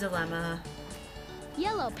 Dilemma, dilemma.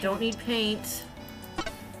 Yellow paint. Don't need paint.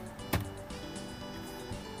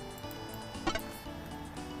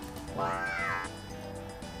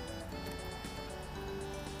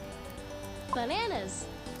 Bananas.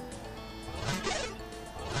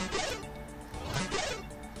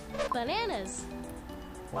 Bananas.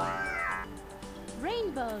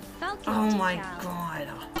 Rainbow Falcon Oh decal. my god.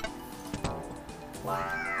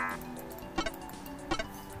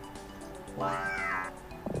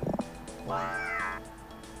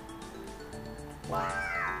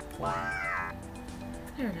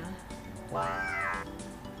 There we go.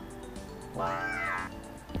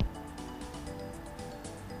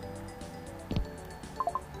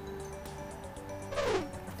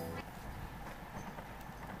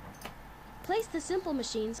 Place the simple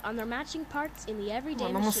machines on their matching parts in the everyday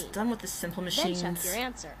I'm machine. almost done with the simple machines. Then check your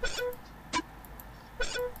answer.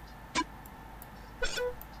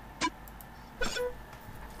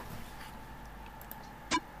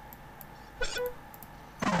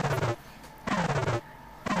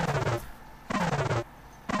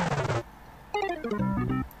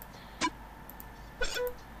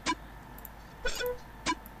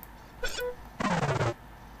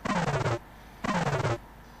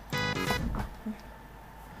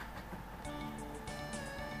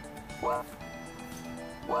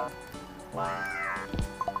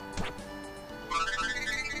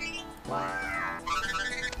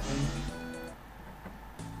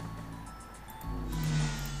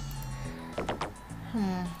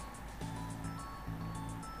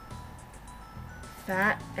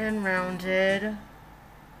 Fat and rounded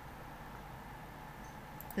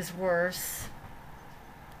is worse.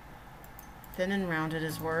 Thin and rounded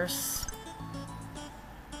is worse.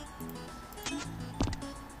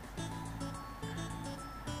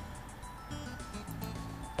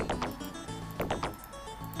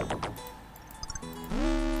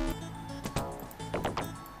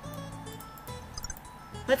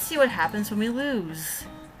 Let's see what happens when we lose.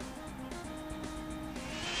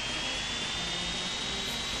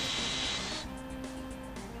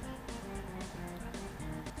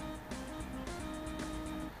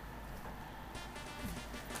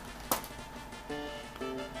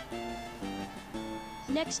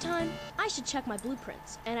 Next time, I should check my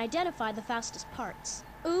blueprints and identify the fastest parts.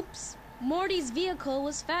 Oops! Morty's vehicle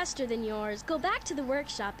was faster than yours. Go back to the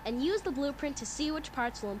workshop and use the blueprint to see which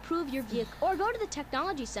parts will improve your vehicle, or go to the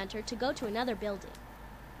technology center to go to another building.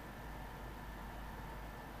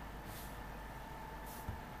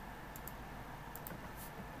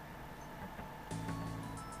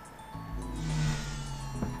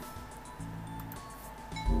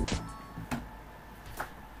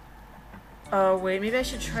 Oh wait, maybe I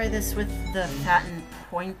should try this with the fat and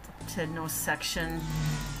pointed nose section.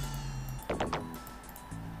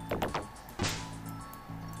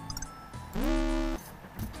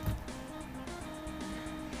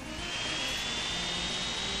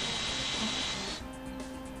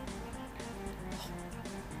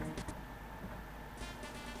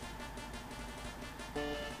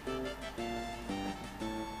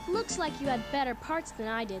 Looks like you had better parts than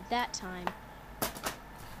I did that time.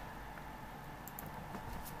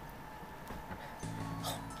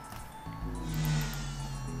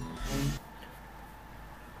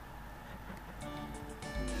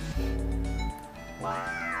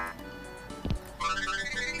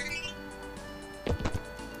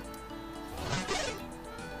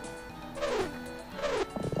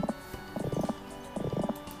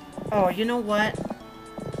 Oh, you know what?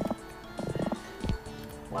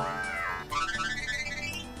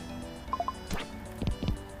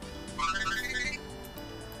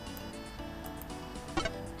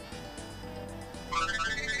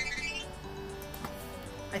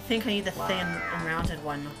 I think I need the thin and rounded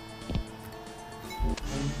one.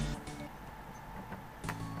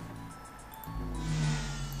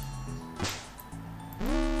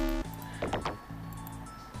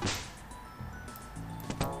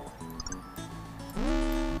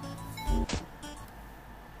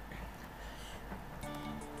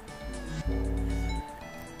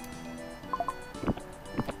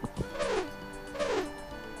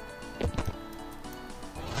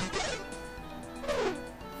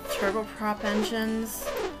 Turboprop engines?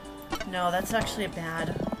 No, that's actually a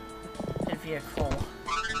bad vehicle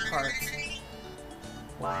part.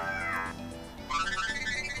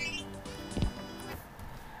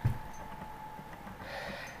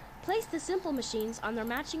 Place the simple machines on their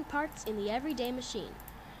matching parts in the everyday machine.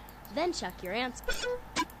 Then check your answer.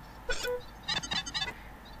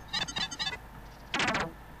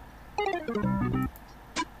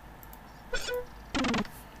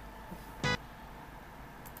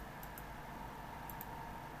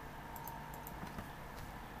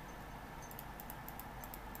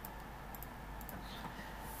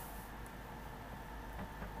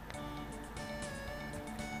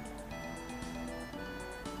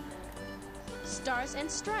 Stars and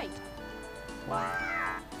Stripe.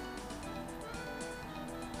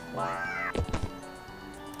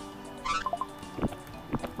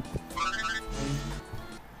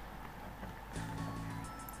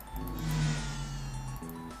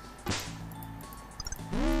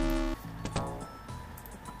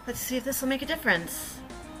 Let's see if this will make a difference.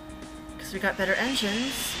 Because we got better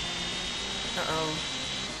engines. Uh-oh.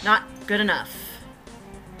 Not good enough.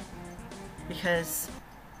 Because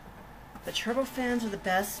the turbofans are the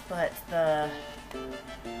best, but the...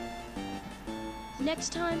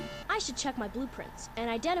 Next time, I should check my blueprints and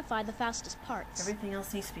identify the fastest parts. everything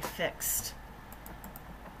else needs to be fixed.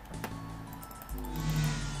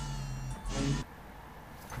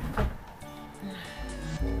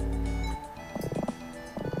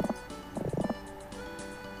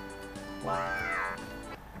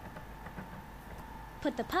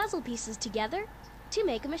 Put the puzzle pieces together to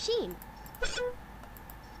make a machine.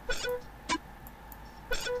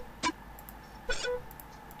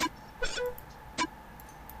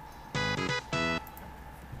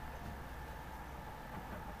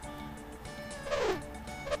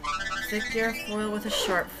 Thick airfoil with a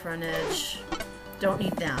sharp front edge. Don't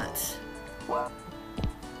need that.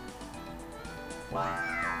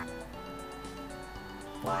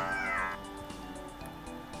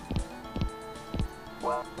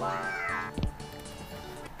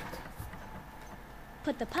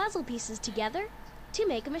 Put the puzzle pieces together to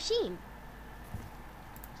make a machine.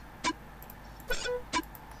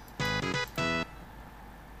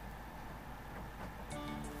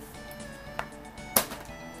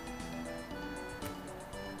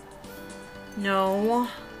 No.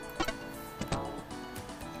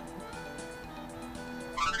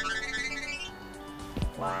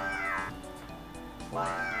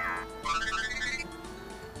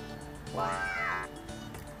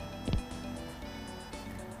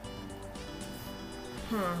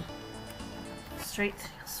 Straight,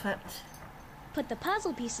 swept. Put the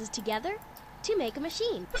puzzle pieces together to make a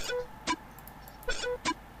machine.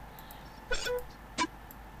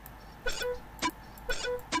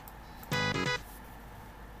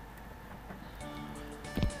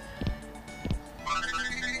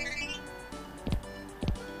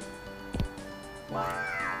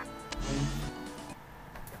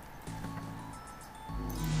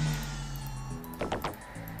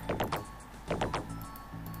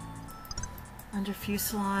 Under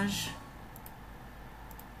fuselage.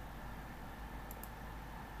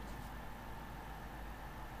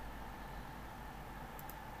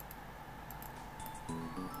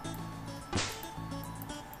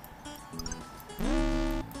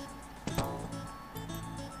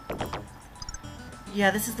 Yeah,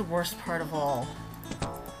 this is the worst part of all.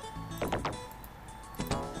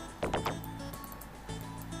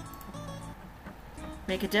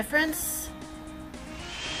 Make a difference?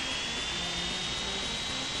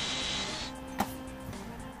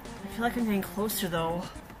 I feel like I'm getting closer though.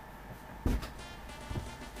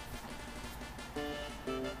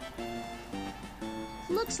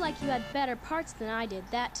 Looks like you had better parts than I did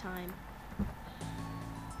that time.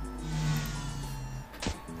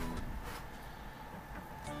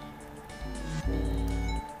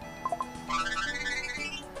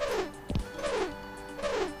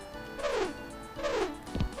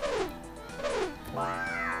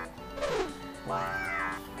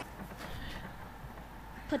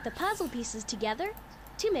 Put the puzzle pieces together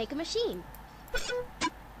to make a machine.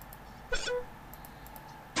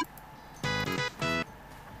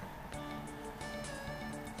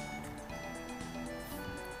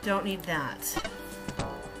 Don't need that.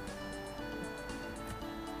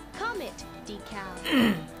 Comet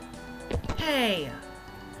decal. Hey!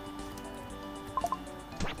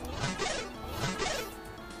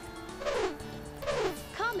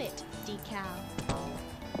 Comet decal.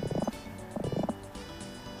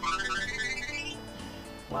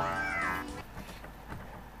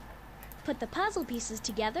 Put the puzzle pieces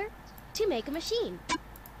together to make a machine.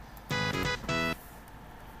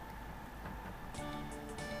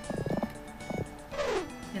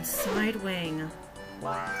 And side wing.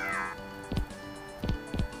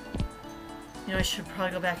 You know, I should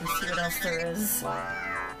probably go back and see what else there is.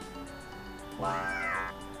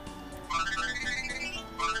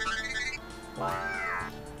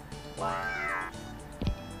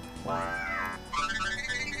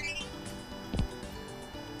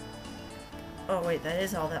 Oh wait, that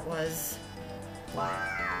is all that was.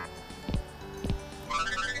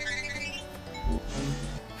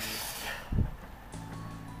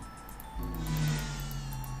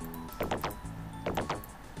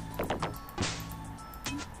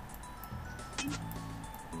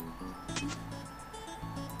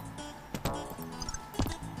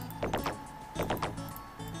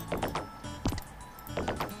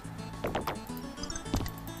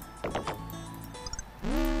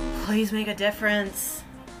 Please make a difference.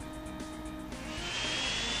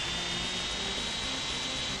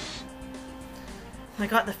 I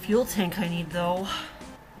got the fuel tank I need, though.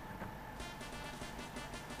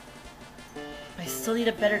 I still need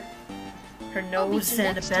a better... her nose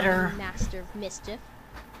and a better... Master of Mischief.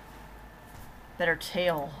 better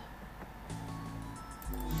tail.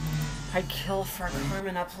 I'd kill for a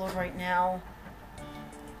Carmen upload right now.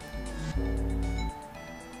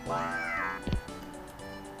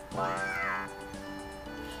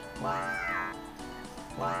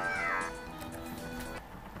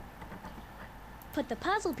 Put the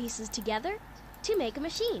puzzle pieces together to make a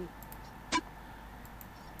machine.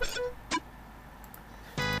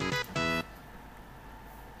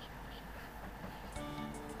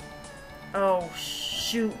 Oh,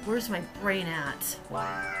 shoot. Where's my brain at?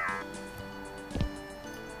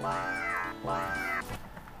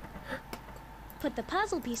 Put the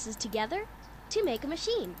puzzle pieces together to make a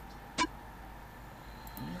machine.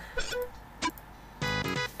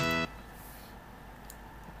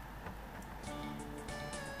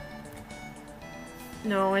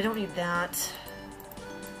 No, I don't need that.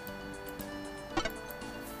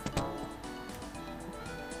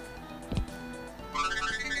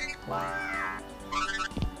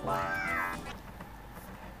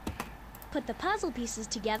 Put the puzzle pieces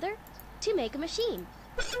together to make a machine.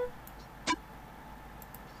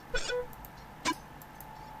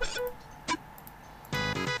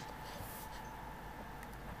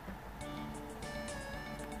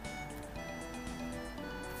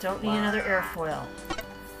 Don't need another airfoil.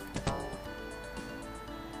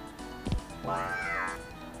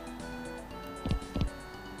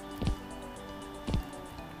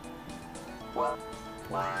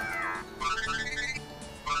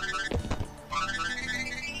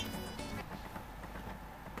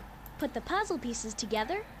 Put the puzzle pieces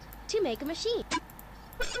together to make a machine.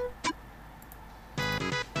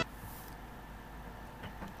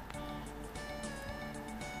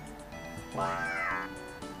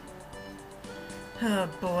 Oh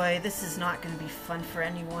boy, this is not going to be fun for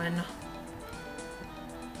anyone.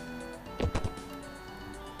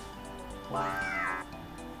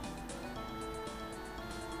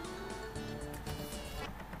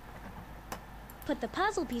 Put the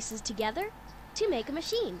puzzle pieces together to make a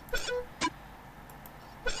machine.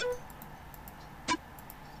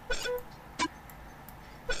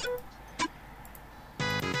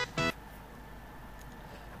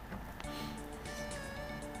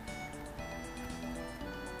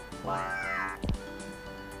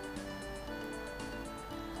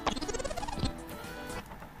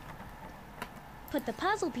 Put the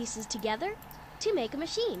puzzle pieces together to make a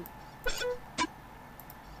machine.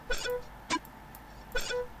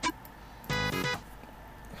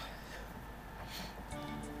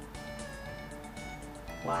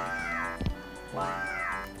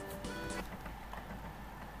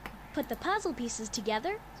 Put the puzzle pieces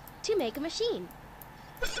together to make a machine.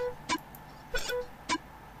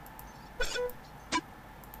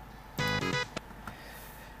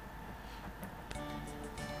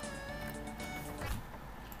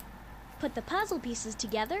 Put the puzzle pieces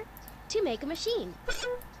together to make a machine.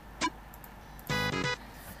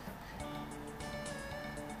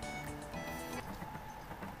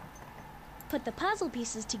 Put the puzzle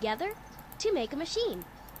pieces together to make a machine.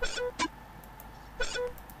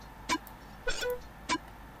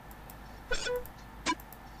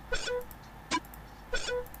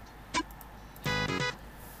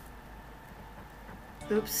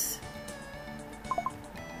 Oops.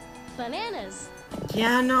 Bananas.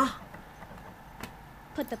 Yeah, no.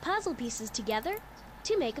 Put the puzzle pieces together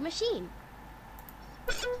to make a machine.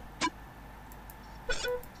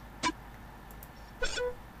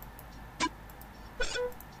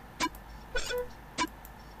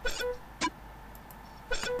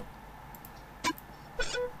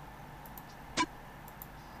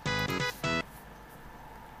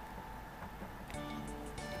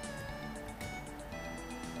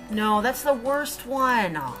 No, that's the worst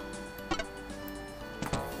one.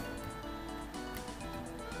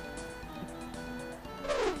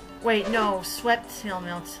 Wait, no, sweat tail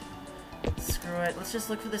melt. Screw it. Let's just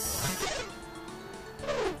look for this.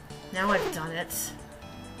 Now I've done it.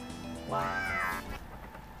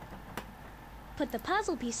 Put the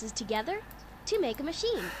puzzle pieces together to make a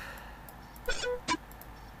machine.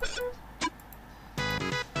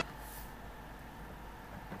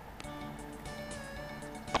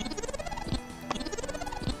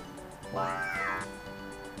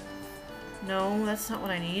 No, that's not what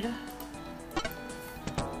I need.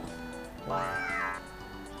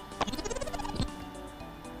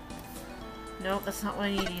 Nope, that's not what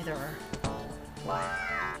I need either.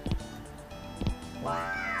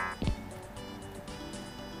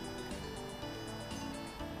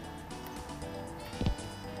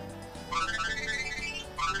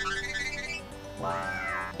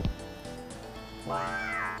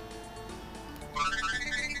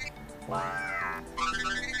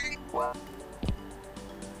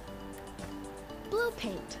 Blue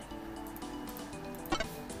paint.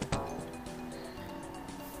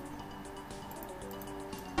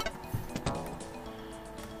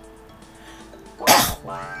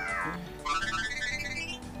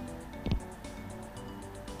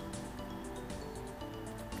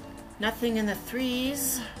 Nothing in the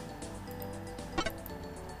threes.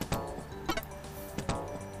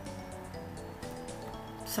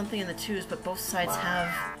 Something in the twos, but both sides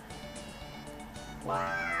have...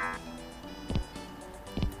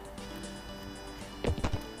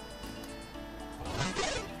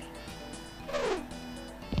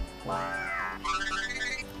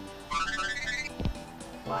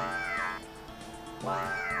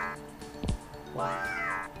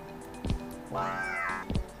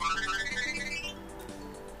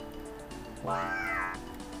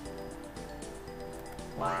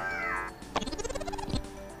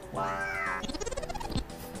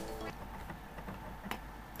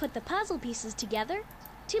 Put the puzzle pieces together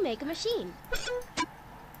to make a machine.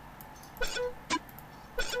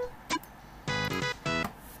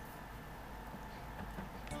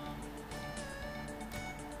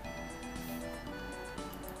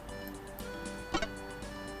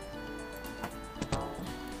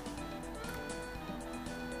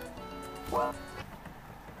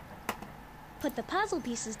 Put the puzzle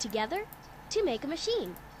pieces together to make a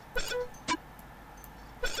machine.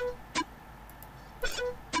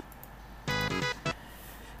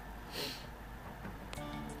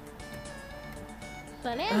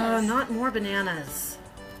 Bananas. Not more bananas.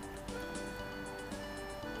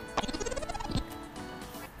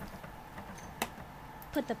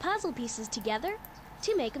 Put the puzzle pieces together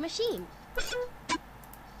to make a machine.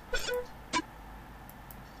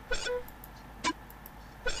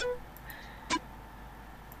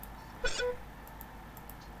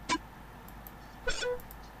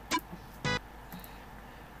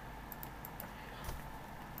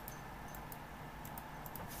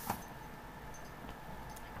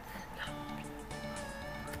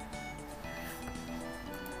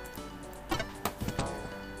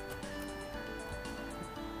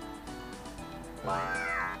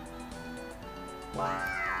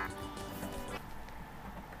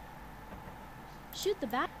 Shoot the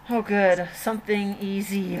bat. Oh good, something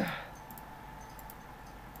easy.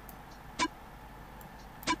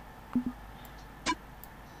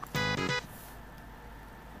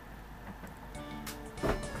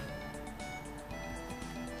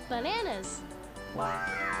 Bananas.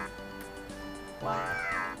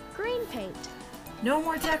 Green paint. No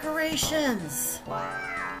more decorations.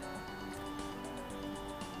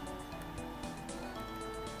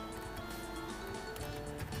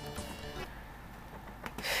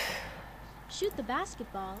 Shoot the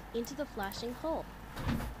basketball into the flashing hole.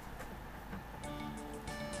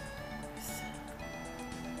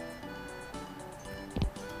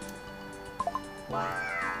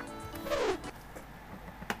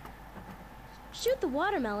 Shoot the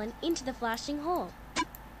watermelon into the flashing hole.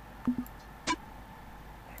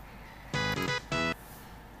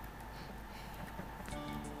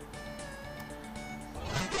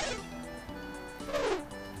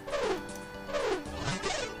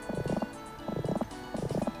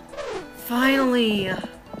 Finally!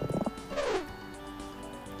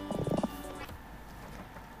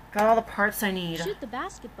 Got all the parts I need. Shoot the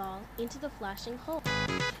basketball into the flashing hole.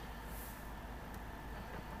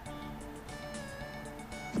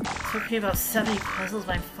 It took me about 70 puzzles,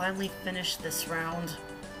 but I'm finally finished this round.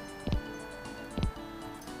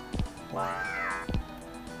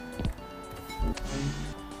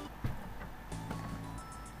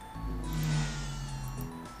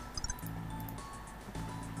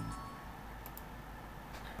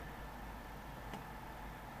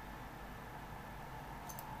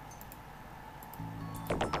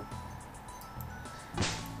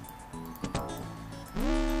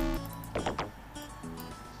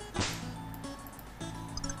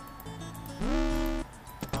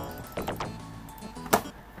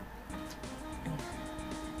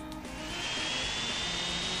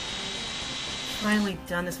 finally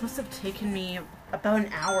done. This must have taken me about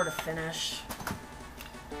an hour to finish.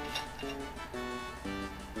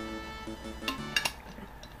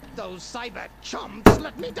 Those cyber chumps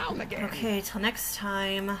let me down again. Okay, till next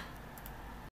time.